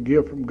it. It's a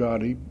gift from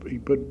God. He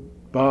put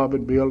Bob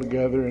and Bill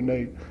together, and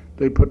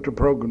they put the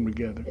program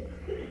together.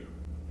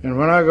 And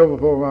when I go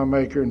before my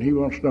Maker and he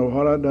wants to know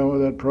what I've done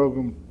with that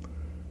program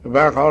of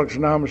Alcoholics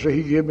Anonymous that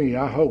he give me,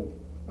 I hope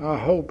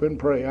and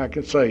pray I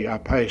can say I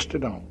passed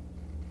it on.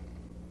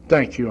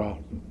 Thank you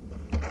all.